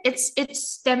guessing it's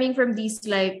stemming from these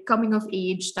like coming of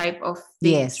age type of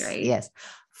things, yes, right? yes.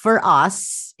 For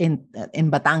us in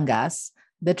Batangas,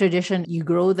 the tradition you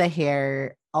grow the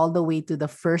hair all the way to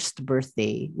the first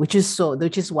birthday, which is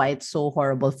why it's so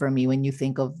horrible for me when you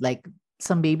think of like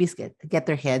some babies get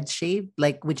their heads shaved,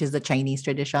 like which is the Chinese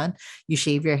tradition. You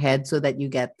shave your head so that you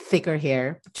get thicker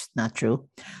hair, which is not true.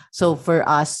 So for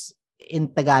us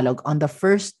in Tagalog, on the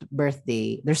first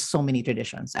birthday, there's so many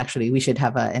traditions. Actually, we should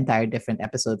have an entire different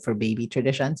episode for baby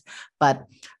traditions. But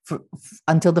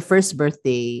until the first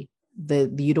birthday,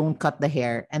 you don't cut the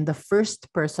hair, and the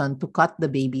first person to cut the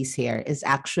baby's hair is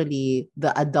actually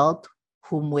the adult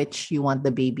whom which you want the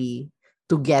baby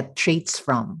to get traits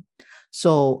from.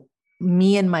 So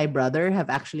me and my brother have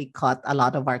actually cut a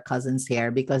lot of our cousins' hair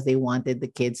because they wanted the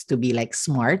kids to be like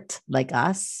smart like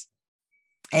us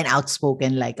and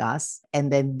outspoken like us.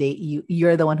 And then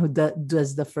you're the one who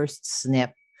does the first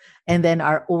snip. And then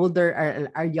our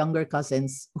younger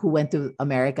cousins who went to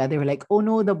America, they were like, oh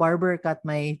no, the barber cut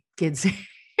my kids hair.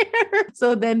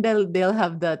 So then they'll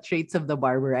have the traits of the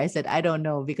barber. I said, I don't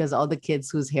know, because all the kids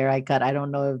whose hair I cut, I don't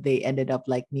know if they ended up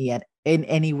like me in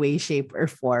any way, shape, or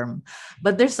form.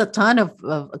 But there's a ton of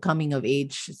coming of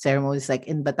age ceremonies. Like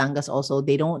in Batangas also,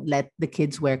 they don't let the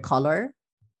kids wear color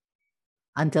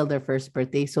until their first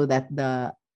birthday so that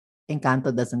the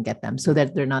encanto doesn't get them, so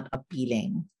that they're not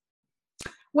appealing.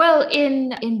 Well,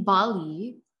 in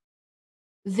Bali,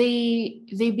 they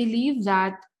believe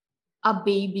that a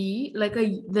baby, like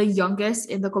the youngest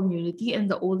in the community and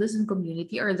the oldest in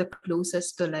community are the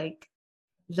closest to like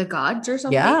the gods or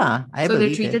something. Yeah, I So they're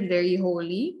believe it. treated very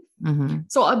holy. Mm-hmm.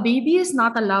 So a baby is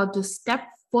not allowed to step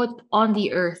foot on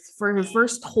the earth for the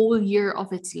first whole year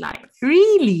of its life.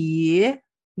 Really?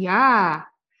 Yeah.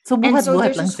 So And so buhat-buhat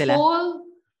there's lang this sila? whole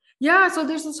yeah, so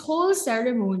there's this whole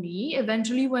ceremony.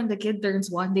 Eventually when the kid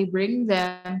turns one, they bring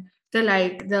them to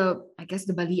like the, I guess,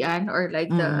 the balian, or like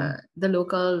Mm. the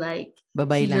local like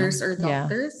healers Babaylan. or Yeah.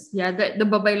 doctors. Yeah, the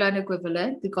Babaylan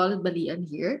equivalent. They call it balian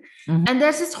here. Mhm. And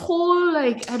there's this whole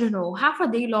like, I don't know, half a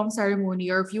day long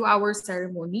ceremony or a few hours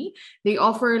ceremony. They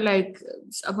offer like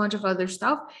a bunch of other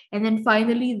stuff. And then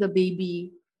finally Mhm.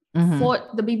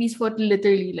 the baby's foot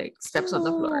literally like steps on the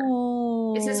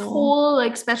floor. It's this Oh. whole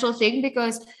like special thing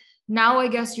because now I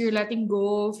guess you're letting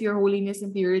go of your holiness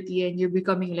and purity and you're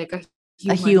becoming like a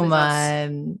human A with us.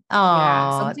 human. Yeah,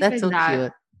 Oh, something like that's so that.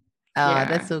 cute. Oh, Yeah.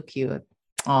 that's so cute.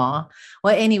 Oh.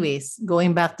 Well, anyways,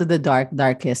 going back to the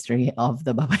dark history of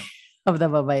the Babay of the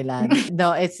Babaylan.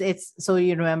 No, it's so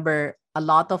you remember a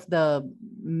lot of the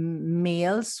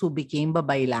males who became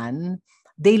Babaylan,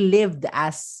 they lived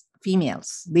as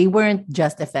females. They weren't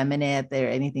just effeminate or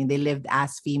anything. They lived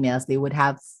as females. They would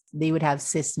have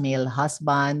cis male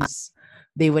husbands.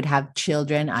 They would have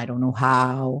children. I don't know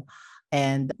how.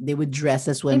 And they would dress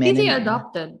as Maybe women. they And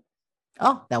adopted.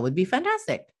 oh, that would be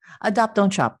fantastic. Adopt,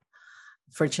 don't shop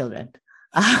for children.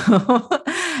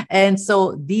 And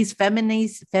so these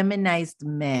feminized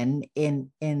men in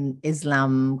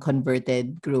Islam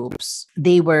converted groups,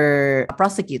 they were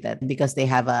prosecuted because they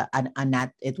have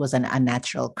it was an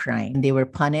unnatural crime. They were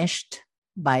punished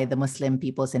by the Muslim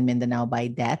peoples in Mindanao by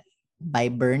death, by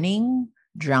burning,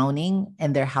 drowning,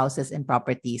 and their houses and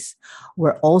properties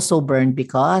were also burned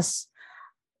because,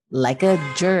 like a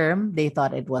germ, they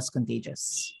thought it was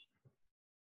contagious.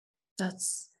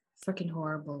 That's freaking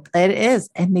horrible. It is.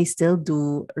 And they still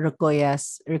do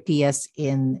ruqyas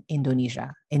in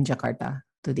Indonesia, in Jakarta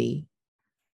today.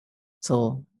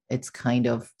 So it's kind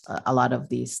of a lot of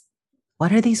these.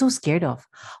 What are they so scared of?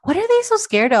 What are they so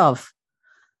scared of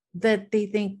that they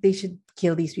think they should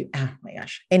kill these people? Ah, my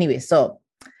gosh. Anyway, so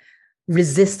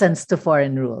resistance to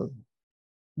foreign rule.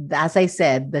 As I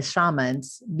said, the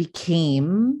shamans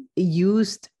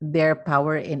used their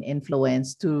power and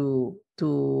influence to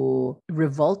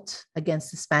revolt against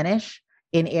the Spanish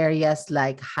in areas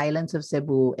like highlands of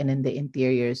Cebu and in the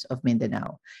interiors of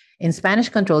Mindanao. In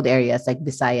Spanish-controlled areas like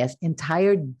Visayas,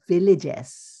 entire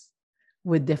villages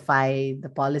would defy the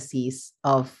policies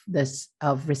of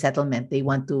resettlement. They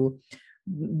want to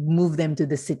move them to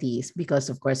the cities because,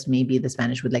 of course, maybe the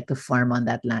Spanish would like to farm on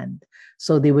that land.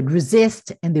 So they would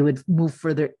resist and they would move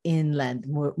further inland,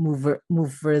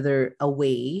 move further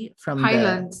away from the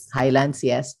Highlands. highlands,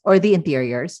 yes, or the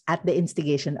interiors at the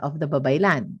instigation of the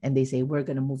Babaylan. And they say, we're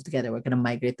going to move together, we're going to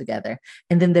migrate together.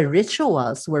 And then the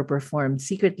rituals were performed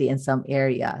secretly in some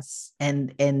areas.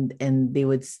 And they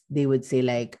would say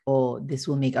like, oh, this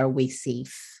will make our way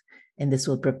safe and this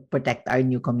will protect our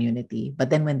new community. But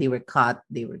then when they were caught,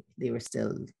 they were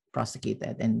still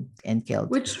prosecuted and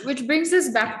killed. Which brings us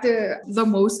back to the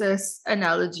Moses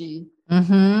analogy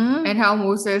Mm-hmm. and how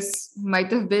Moses might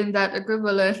have been that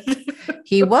equivalent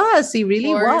He was. He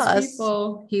really for his was.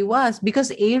 people. He was,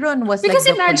 because Aaron was Because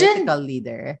like the imagine- political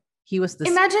leader. He was the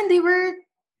Imagine they were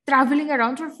traveling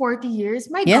around for 40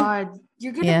 years. My Yeah. God,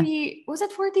 you're gonna Yeah. be, was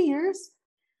it 40 years?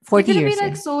 40 You're gonna years. be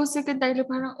like so sick and tired.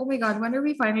 Parang, oh my God, when are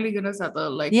we finally gonna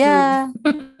settle? Like, Yeah.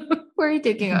 dude, where are you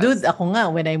taking us? Dude, ako nga,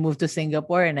 when I moved to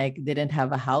Singapore and I didn't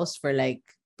have a house for like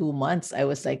 2 months, I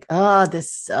was like, oh,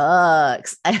 this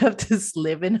sucks. I have to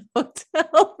live in a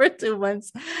hotel for 2 months.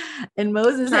 And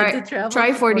Moses had to travel try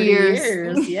for 40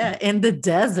 years. Yeah, in the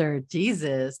desert.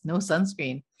 Jesus, no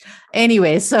sunscreen.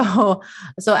 Anyway, so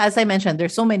as I mentioned,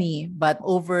 there's so many, but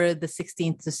over the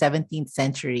 16th to 17th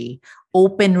century,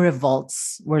 open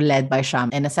revolts were led by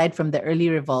shamans. And aside from the early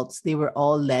revolts, they were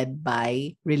all led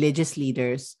by religious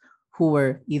leaders who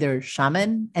were either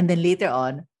shaman and then later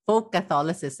on folk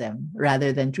Catholicism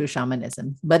rather than true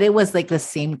shamanism. But it was like the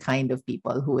same kind of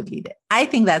people who would lead it. I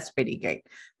think that's pretty great.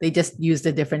 They just used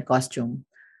a different costume,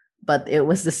 but it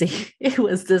was the same. It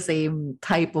was the same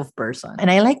type of person. And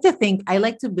I like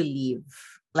to believe,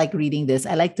 like reading this,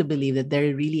 I like to believe that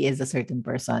there really is a certain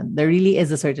person. There really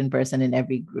is a certain person in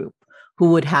every group who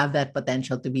would have that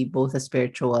potential to be both a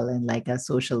spiritual and like a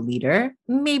social leader.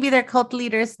 Maybe they're cult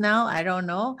leaders now, I don't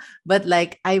know. But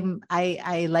like I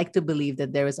like to believe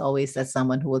that there is always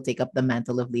someone who will take up the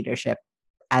mantle of leadership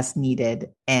as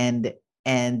needed. And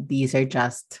these are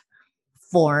just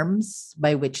forms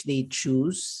by which they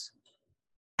choose.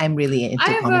 I'm really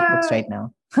into comic books right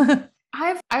now.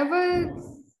 I have a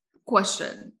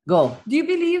question. Go. Do you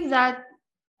believe that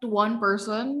one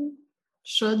person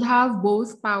should have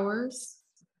both powers?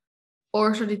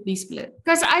 Or should it be split?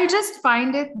 Because I just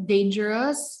find it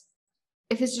dangerous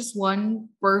if it's just one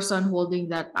person holding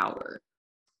that power.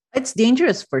 It's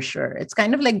dangerous for sure. It's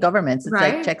kind of like governments. It's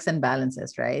like Right? checks and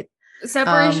balances, right?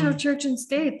 Separation of church and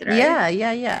state, right?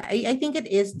 Yeah. I think it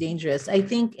is dangerous. I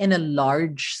think in a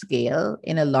large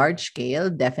scale,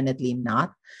 definitely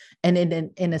not. And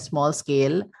in a small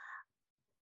scale,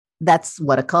 that's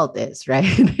what a cult is, right?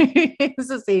 It's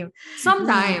the same.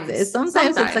 Sometimes it's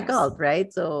a cult,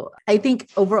 right? So I think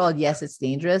overall, yes, it's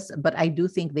dangerous, but I do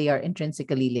think they are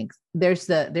intrinsically linked. There's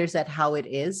that how it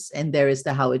is, and there is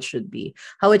the how it should be.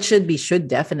 How it should be should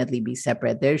definitely be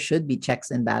separate. There should be checks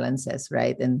and balances,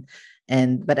 right?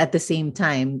 But at the same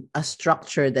time, a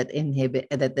structure that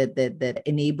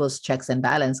enables checks and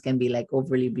balance can be like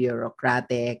overly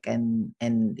bureaucratic and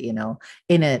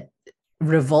in a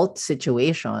revolt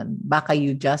situation, baka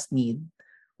you just need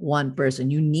one person.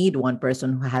 You need one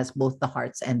person who has both the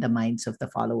hearts and the minds of the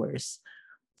followers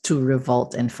to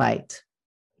revolt and fight.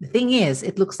 The thing is,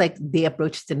 it looks like they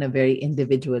approached it in a very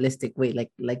individualistic way,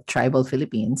 like tribal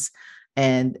Philippines.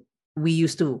 And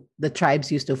the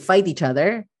tribes used to fight each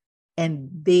other. And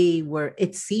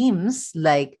it seems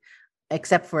like,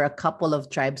 except for a couple of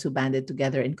tribes who banded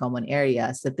together in common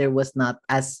areas, that there was not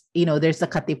as, there's the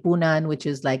Katipunan, which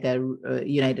is like a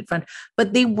united front,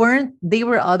 but they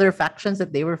were other factions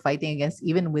that they were fighting against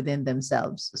even within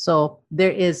themselves. So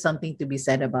there is something to be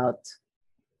said about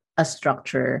a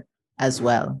structure as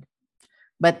well.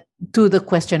 But to the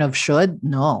question of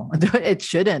no, it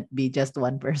shouldn't be just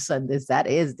one person. That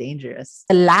is dangerous.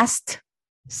 The last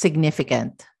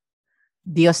significant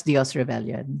Dios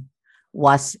rebellion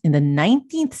was in the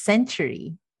 19th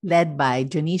century, led by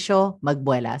Dionisio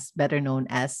Magbuelas, better known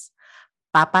as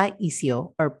Papa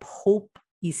Isio or Pope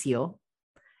Isio.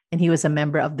 And he was a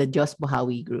member of the Diyos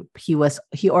Buhawi group.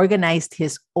 He organized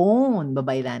his own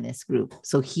Babaylanes group.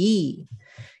 So he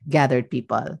gathered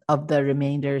people of the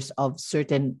remainders of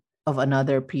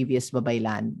another previous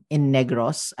Babaylan in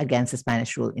Negros against the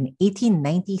Spanish rule in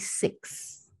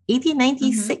 1896.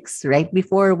 1896, right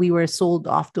before we were sold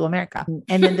off to America.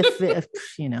 And then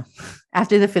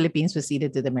after the Philippines was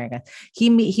ceded to the Americans,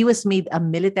 he was made a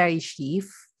military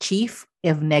chief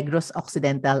of Negros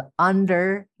Occidental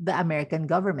under the American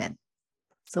government.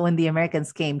 So when the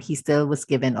Americans came, he still was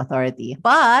given authority.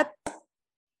 But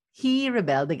He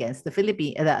rebelled against the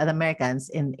Americans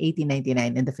in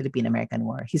 1899 in the Philippine-American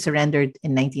War. He surrendered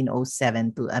in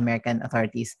 1907 to American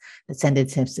authorities that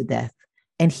sentenced him to death.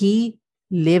 And he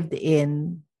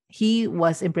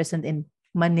was imprisoned in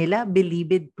Manila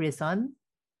Bilibid prison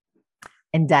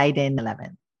and died in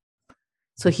 11.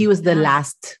 So he was the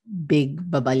last big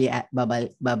Babaylanes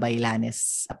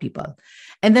people.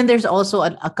 And then there's also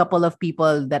a couple of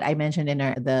people that I mentioned in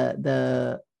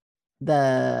the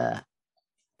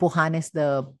Pujanes,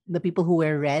 the people who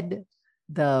wear red,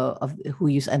 who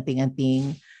use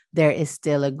anting-anting. There is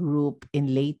still a group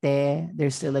in Leyte.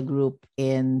 There's still a group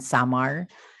in Samar.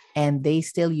 And they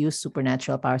still use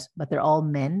supernatural powers, but they're all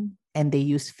men. And they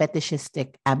use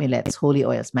fetishistic amulets, holy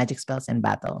oils, magic spells, and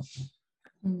battle.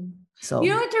 So,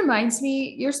 it reminds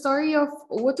me, your story of,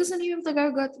 what is the name of the guy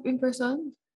who got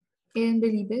imprisoned in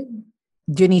Bilibid?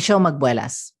 Dionisio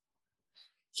Magbuelas.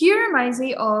 He reminds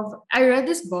me of, I read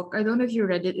this book. I don't know if you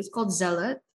read it. It's called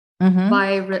Zealot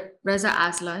by Reza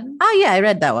Aslan. Oh yeah, I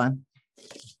read that one.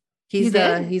 He's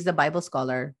the Bible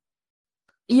scholar.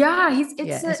 Yeah,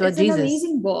 it's an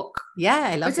amazing book.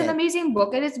 Yeah, I love it. It's an amazing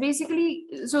book. And it's basically,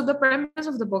 so the premise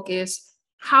of the book is,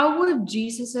 how would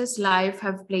Jesus's life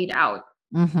have played out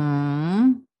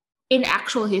in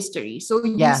actual history? So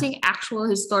using actual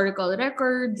historical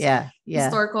records,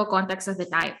 historical context of the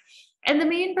time. And the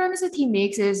main premise that he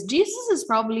makes is Jesus is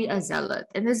probably a zealot.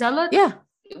 And the zealot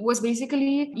was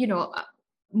basically,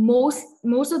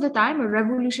 most of the time a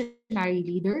revolutionary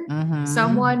leader,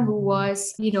 someone who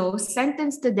was,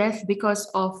 sentenced to death because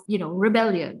of,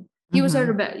 rebellion. He was a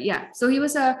rebel, so he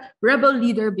was a rebel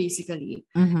leader basically.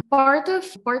 Part of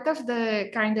the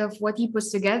kind of what he puts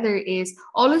together is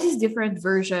all of these different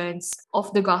versions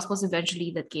of the Gospels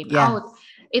eventually that came out.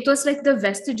 It was like the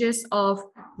vestiges of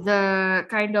the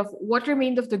kind of what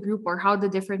remained of the group, or how the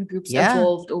different groups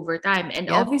evolved over time. And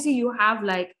obviously you have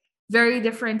like very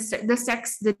different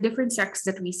the different sects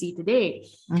that we see today.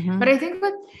 But I think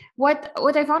what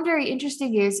I found very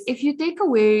interesting is, if you take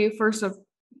away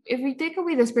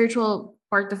the spiritual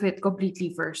part of it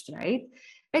completely first, right?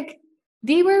 Like,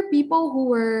 they were people who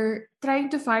were trying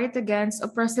to fight against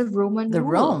oppressive Roman rule.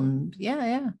 Rome.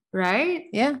 Right?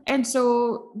 Yeah. And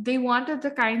so they wanted to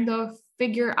kind of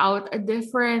figure out a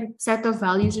different set of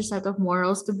values or set of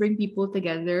morals to bring people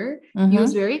together. He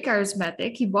was very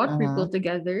charismatic. He brought people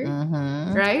together.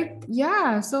 Right?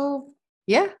 Yeah. So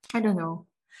I don't know.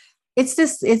 It's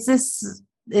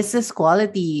this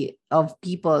quality of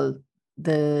people,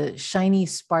 the shiny,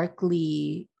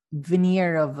 sparkly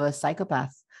veneer of a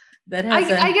psychopath.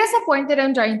 I guess the point that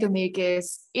I'm trying to make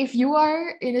is, if you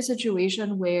are in a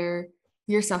situation where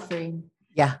you're suffering,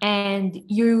 and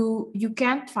you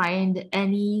can't find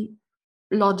any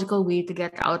logical way to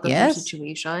get out of your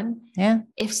situation,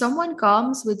 if someone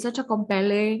comes with such a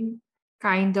compelling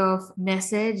kind of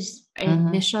message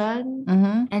and mission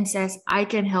and says, I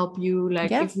can help you,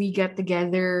 like, if we get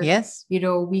together,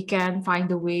 we can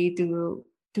find a way to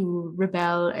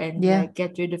rebel and like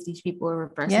get rid of these people who are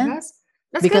oppressing us.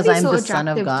 That's because be I'm so the son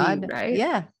of God, right?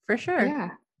 Yeah, for sure.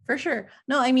 Yeah, for sure.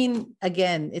 No, I mean,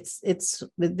 again, it's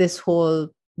with this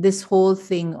whole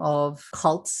thing of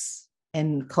cults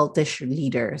and cultish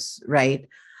leaders, right?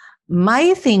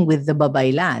 My thing with the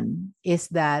Babaylan is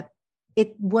that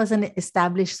it was an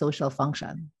established social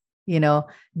function.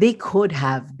 They could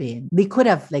have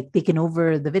like taken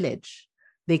over the village.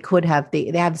 They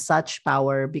have such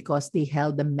power because they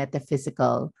held the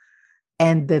metaphysical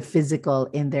and the physical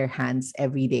in their hands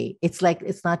every day. It's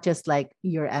not just like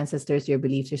your ancestors, your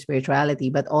beliefs, your spirituality,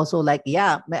 but also like,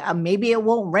 maybe it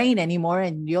won't rain anymore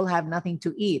and you'll have nothing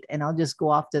to eat and I'll just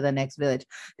go off to the next village.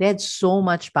 They had so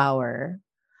much power.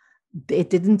 I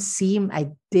didn't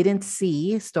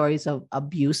see stories of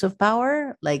abuse of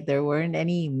power. Like, there weren't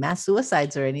any mass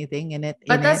suicides or anything in it.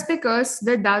 But that's because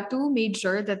the Datu made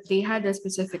sure that they had a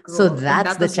specific role. So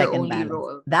that's the check and balance.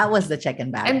 Role. That was the check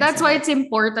and balance. And that's why it's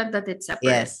important that it's separate.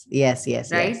 Yes.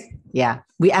 Right? Yes. Yeah.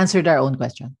 We answered our own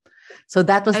question. So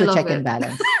that was the check and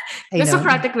balance. The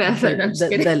Socratic method.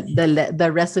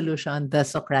 The resolution, the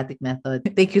Socratic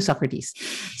method. Thank you, Socrates.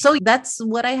 So that's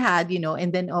what I had,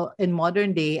 and then in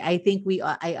modern day, I think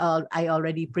I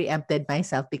already preempted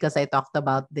myself because I talked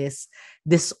about this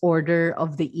disorder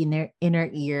of the inner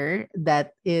ear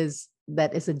that is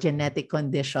a genetic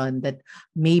condition that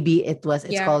maybe it's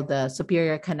called the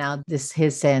superior canal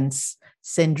dehiscence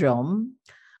syndrome,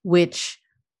 which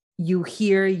you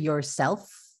hear yourself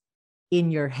in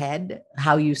your head,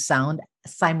 how you sound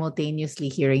simultaneously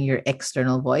hearing your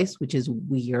external voice, which is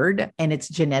weird, and it's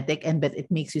genetic, and but it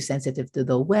makes you sensitive to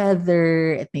the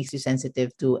weather, it makes you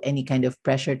sensitive to any kind of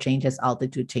pressure changes,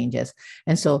 altitude changes.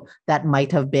 And so that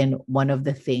might have been one of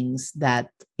the things that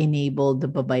enabled the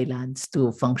Babaylans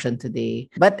to function today.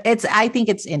 But I think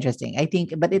it's interesting. I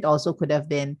think, but it also it could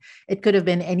have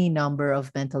been any number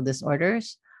of mental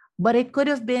disorders, but it could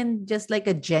have been just like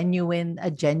a genuine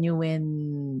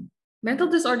Mental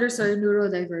disorders are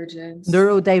neurodivergence.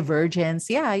 neurodivergence.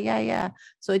 Yeah.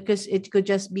 So it could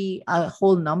just be a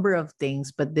whole number of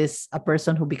things, but a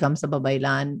person who becomes a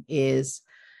babaylan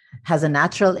has a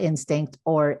natural instinct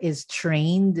or is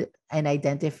trained and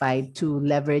identified to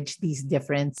leverage these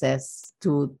differences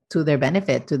to their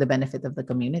benefit, to the benefit of the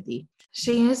community.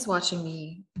 Shane is watching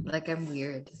me like I'm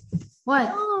weird. What?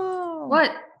 Oh.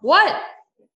 What? What?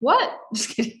 What?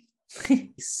 Just kidding.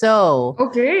 So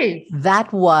Okay.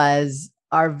 that was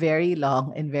our very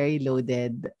long and very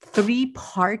loaded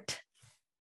 3-part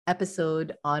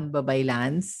episode on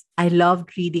Babaylans. I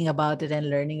loved reading about it and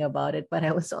learning about it, but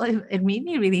it made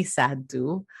me really sad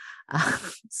too. Uh,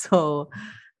 so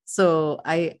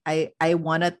I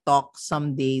want to talk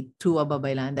someday to a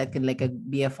Babaylan that can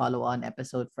be a follow-on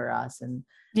episode for us, and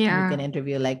we can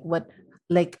interview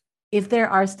if there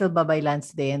are still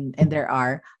Babaylans today, and there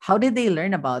are, how did they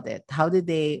learn about it? How did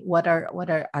they,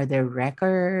 are there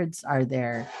records? Are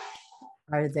there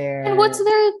And what's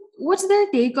their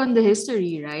take on the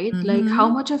history, right? Like how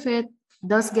Mhm. much of it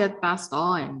does get passed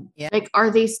on? Yeah. Like are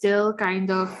they still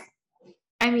kind of,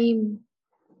 I mean,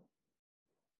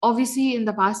 obviously in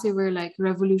the past they were like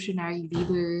revolutionary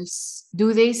leaders.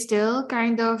 Do they still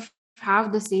kind of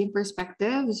have the same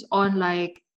perspectives on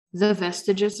like the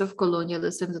vestiges of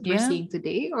colonialism that we're Yeah. seeing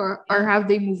today, or Yeah. have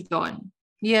they moved on?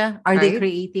 Yeah. Right?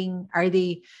 Are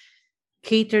they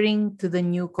catering to the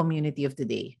new community of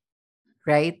today?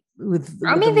 Right? I With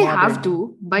the mean they have modern.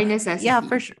 to by Yeah,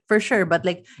 necessity. for sure. But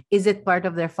is it part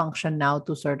of their function now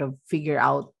to sort of figure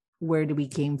out where do we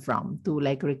came from? To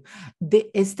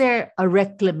is there a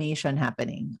reclamation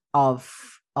happening of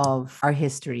our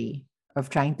history, of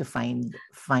trying to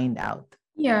find out?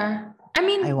 Yeah. I I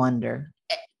mean, wonder.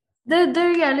 the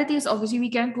reality is obviously we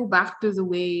can't go back to the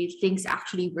way things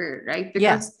actually were, right?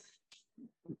 Yeah. Because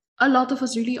a lot of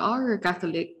us really are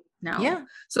Catholic now. Yeah.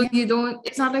 So you don't,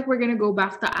 it's not like we're gonna go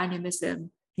back to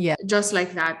animism Yeah. just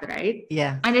like that, right?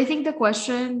 Yeah. And I think the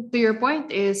question to your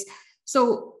point is,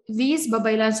 so these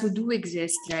babaylans who do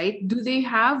exist, right? Do they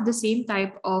have the same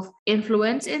type of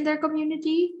influence in their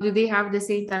community? Do they have the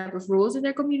same type of roles in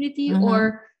their community? Mm-hmm.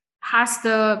 Or has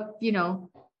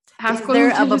has Is there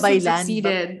a colonialism babaylan?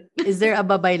 succeeded? Is there a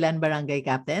babaylan barangay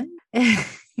captain?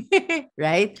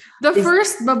 Right? The Is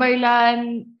first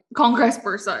babaylan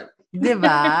congressperson. 'Di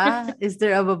ba? Is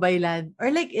there a babaylan?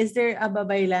 Or is there a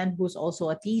babaylan who's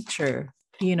also a teacher?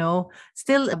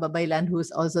 Still a babaylan who's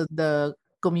also the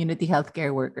community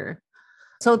healthcare worker.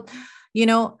 So,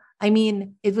 I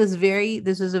mean, this was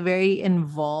a very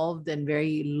involved and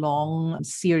very long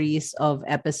series of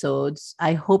episodes.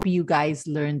 I hope you guys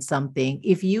learned something.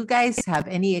 If you guys have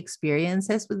any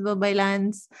experiences with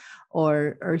babaylans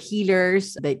or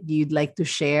healers that you'd like to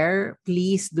share,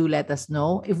 please do let us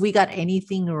know. If we got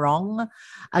anything wrong,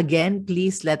 again,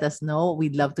 please let us know.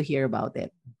 We'd love to hear about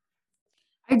it.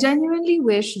 I genuinely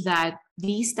wish that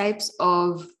these parts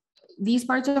of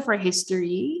our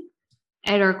history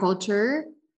and our culture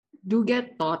do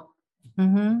get taught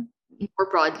Mm-hmm. more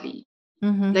broadly.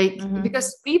 Mm-hmm. Like Mm-hmm.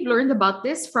 because we've learned about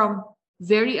this from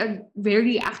very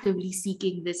actively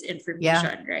seeking this Yeah.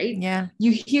 information, right? Yeah.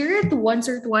 You hear it once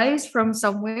or twice from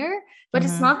somewhere, but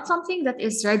it's Mm-hmm. not something that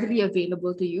is readily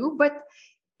available to you. But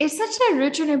it's such a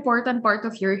rich and important part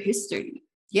of your history,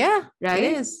 Yeah, it right?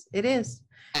 is. It is.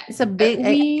 It's a big.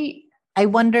 We I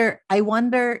wonder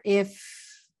if,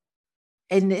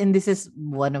 and this is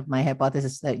one of my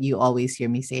hypotheses that you always hear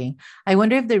me saying. I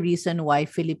wonder if the reason why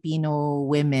Filipino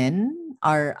women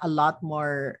are a lot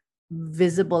more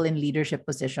visible in leadership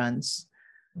positions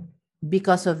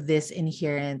because of this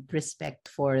inherent respect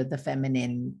for the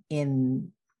feminine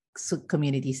in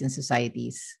communities and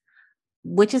societies,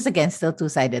 which is again still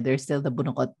two-sided. There's still the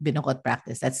binukot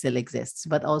practice that still exists,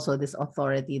 but also this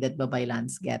authority that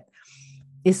babaylans get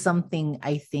is something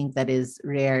I think that is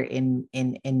rare in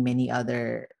many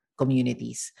other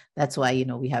communities. That's why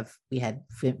we had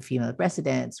female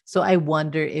presidents. So I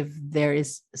wonder if there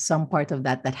is some part of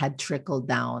that had trickled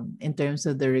down in terms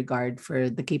of the regard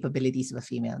for the capabilities of a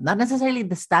female, not necessarily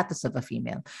the status of a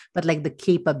female, but like the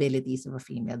capabilities of a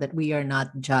female. That we are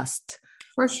not just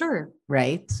for sure.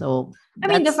 right. So I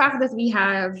mean, the that's fact that we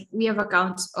have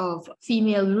accounts of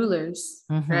female rulers,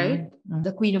 right? mhm, mhm.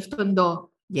 The Queen of Tondo,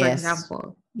 for Yes. example,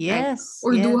 right? Yes.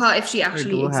 Or Duha Yes. if she Or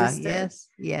actually Duha. existed.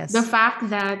 Yes. The Yes. fact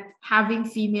that having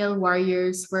female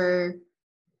warriors were,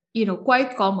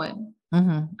 quite common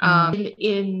Mm-hmm. Mm-hmm.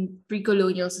 in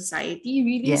pre-colonial society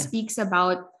really Yeah. speaks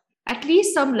about at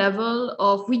least some level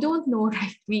of, we don't know,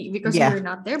 right? Because we Yeah. were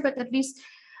not there, but at least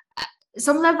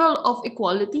some level of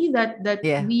equality that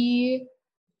Yeah. we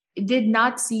did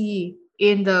not see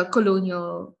in the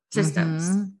colonial systems,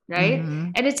 Mm-hmm. right?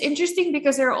 Mm-hmm. And it's interesting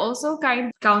because there are also kind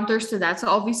of counters to that. So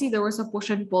obviously there was a push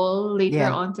and pull later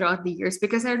Yeah. on throughout the years,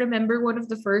 because I remember one of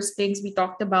the first things we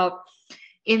talked about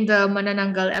in the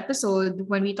Manananggal episode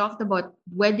when we talked about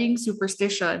wedding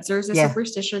superstitions. There's a Yeah.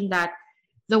 superstition that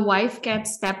the wife can't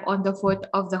step on the foot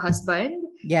of the husband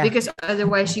Yeah. because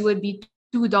otherwise she would be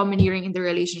too domineering in the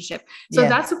relationship. So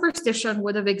that Yeah. superstition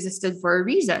would have existed for a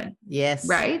reason, Yes.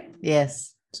 right?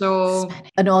 Yes. So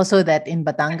And also that in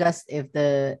Batangas, if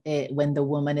when the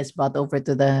woman is brought over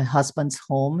to the husband's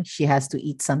home, she has to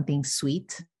eat something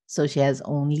sweet. So she has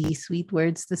only sweet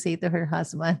words to say to her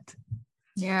husband.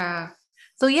 yeah.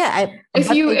 So yeah, If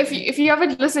but you I, if you if you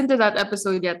haven't listened to that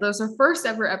episode yet, that was our first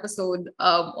ever episode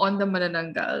on the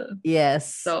Manananggal.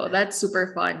 yes, So that's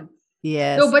super fun. No,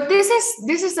 yes, but this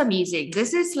is amazing.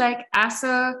 This is like, as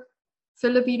a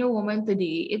Filipino woman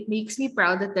today, it makes me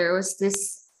proud that there's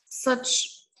this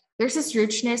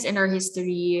richness in our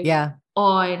history yeah,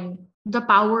 on the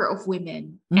power of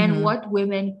women and mm-hmm. what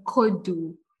women could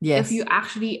do if you Yes,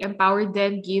 actually empowered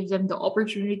them, gave them the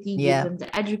opportunity, gave yeah, them the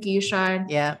education,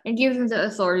 yeah, and gave them the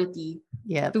authority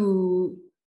yeah, to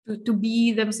to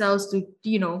be themselves, to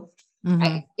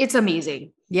mm-hmm. it's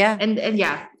amazing. Yeah, And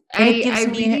yeah, and I it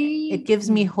really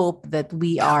gives me hope that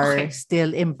we are okay.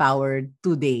 still empowered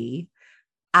today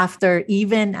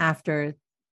even after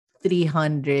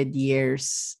 300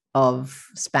 years of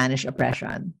Spanish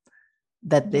oppression.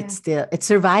 That Yeah. it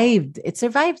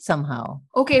survived somehow.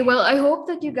 Okay, well, I hope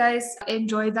that you guys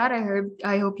enjoyed that.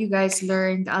 I hope you guys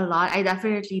learned a lot. I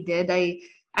definitely did.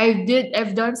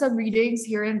 I've done some readings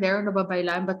here and there on the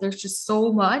Babaylan, but there's just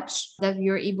so much that we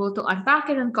were able to unpack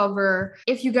and uncover.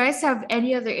 If you guys have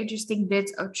any other interesting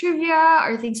bits of trivia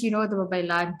or things you know at the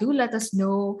Babaylan, do let us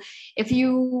know. If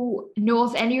you know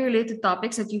of any related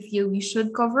topics that you feel we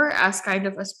should cover as kind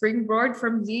of a springboard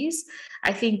from these,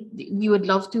 I think we would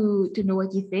love to know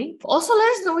what you think. Also, let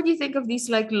us know what you think of these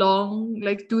like long,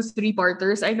 like 2-3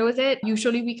 parters. I know that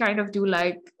usually we kind of do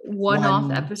like one-off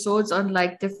One episodes on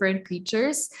like different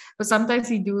creatures, but sometimes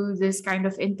we do this kind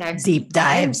of intense deep deep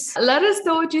dives. dives. Let us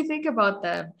know what you think about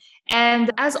them.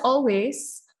 And as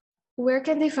always, where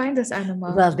can they find us,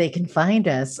 Anima? Well, they can find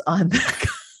us on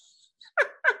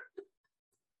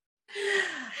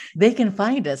they can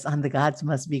find us on the Gods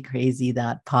Must Be Crazy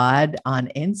pod on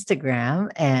Instagram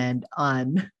and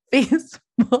on Facebook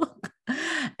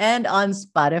and on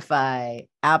Spotify,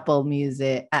 Apple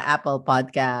Music, Apple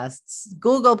Podcasts,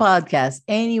 Google Podcasts,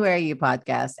 anywhere you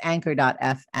podcast,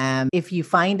 anchor.fm. If you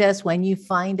find us, when you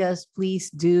find us, please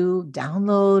do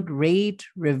download, rate,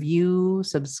 review,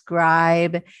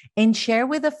 subscribe, and share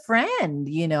with a friend.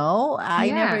 I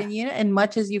never, Yeah. and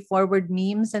much as you forward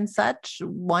memes and such,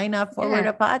 why not forward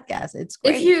a Yeah. podcast? It's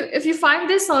If great. you find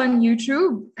this on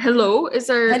YouTube, hello, it's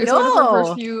one of our first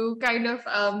Hello, few kind of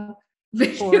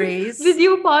video Forays.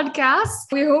 video podcasts.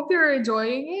 We hope you're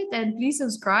enjoying it, and please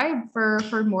subscribe for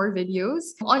more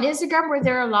videos. On Instagram, where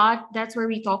there are a lot, that's where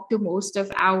we talk to most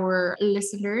of our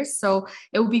listeners. So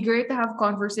it would be great to have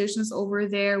conversations over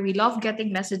there. We love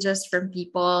getting messages from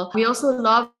people. We also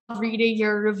love reading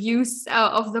your reviews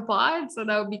of the pod. So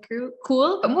that would be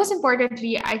cool. But most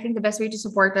importantly, I think the best way to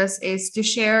support us is to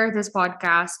share this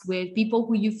podcast with people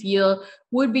who you feel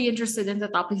would be interested in the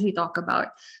topics we talk about.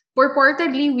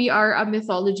 Purportedly, we are a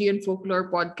mythology and folklore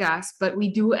podcast, but we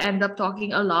do end up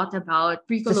talking a lot about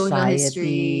pre-colonial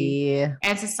history Society.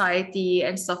 and society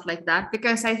and stuff like that,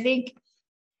 because I think,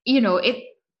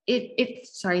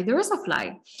 sorry, there was a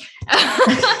fly.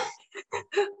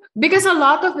 Because a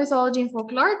lot of mythology and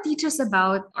folklore teach us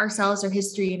about ourselves, our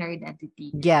history, and our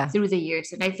identity Yeah. through the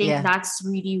years. And I think Yeah. that's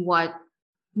really what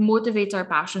motivates our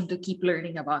passion to keep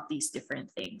learning about these different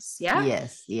things. Yeah.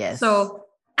 Yes. Yes. So,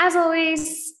 as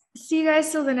always, see you guys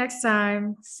till the next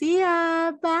time. See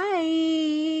ya.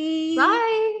 Bye.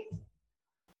 Bye.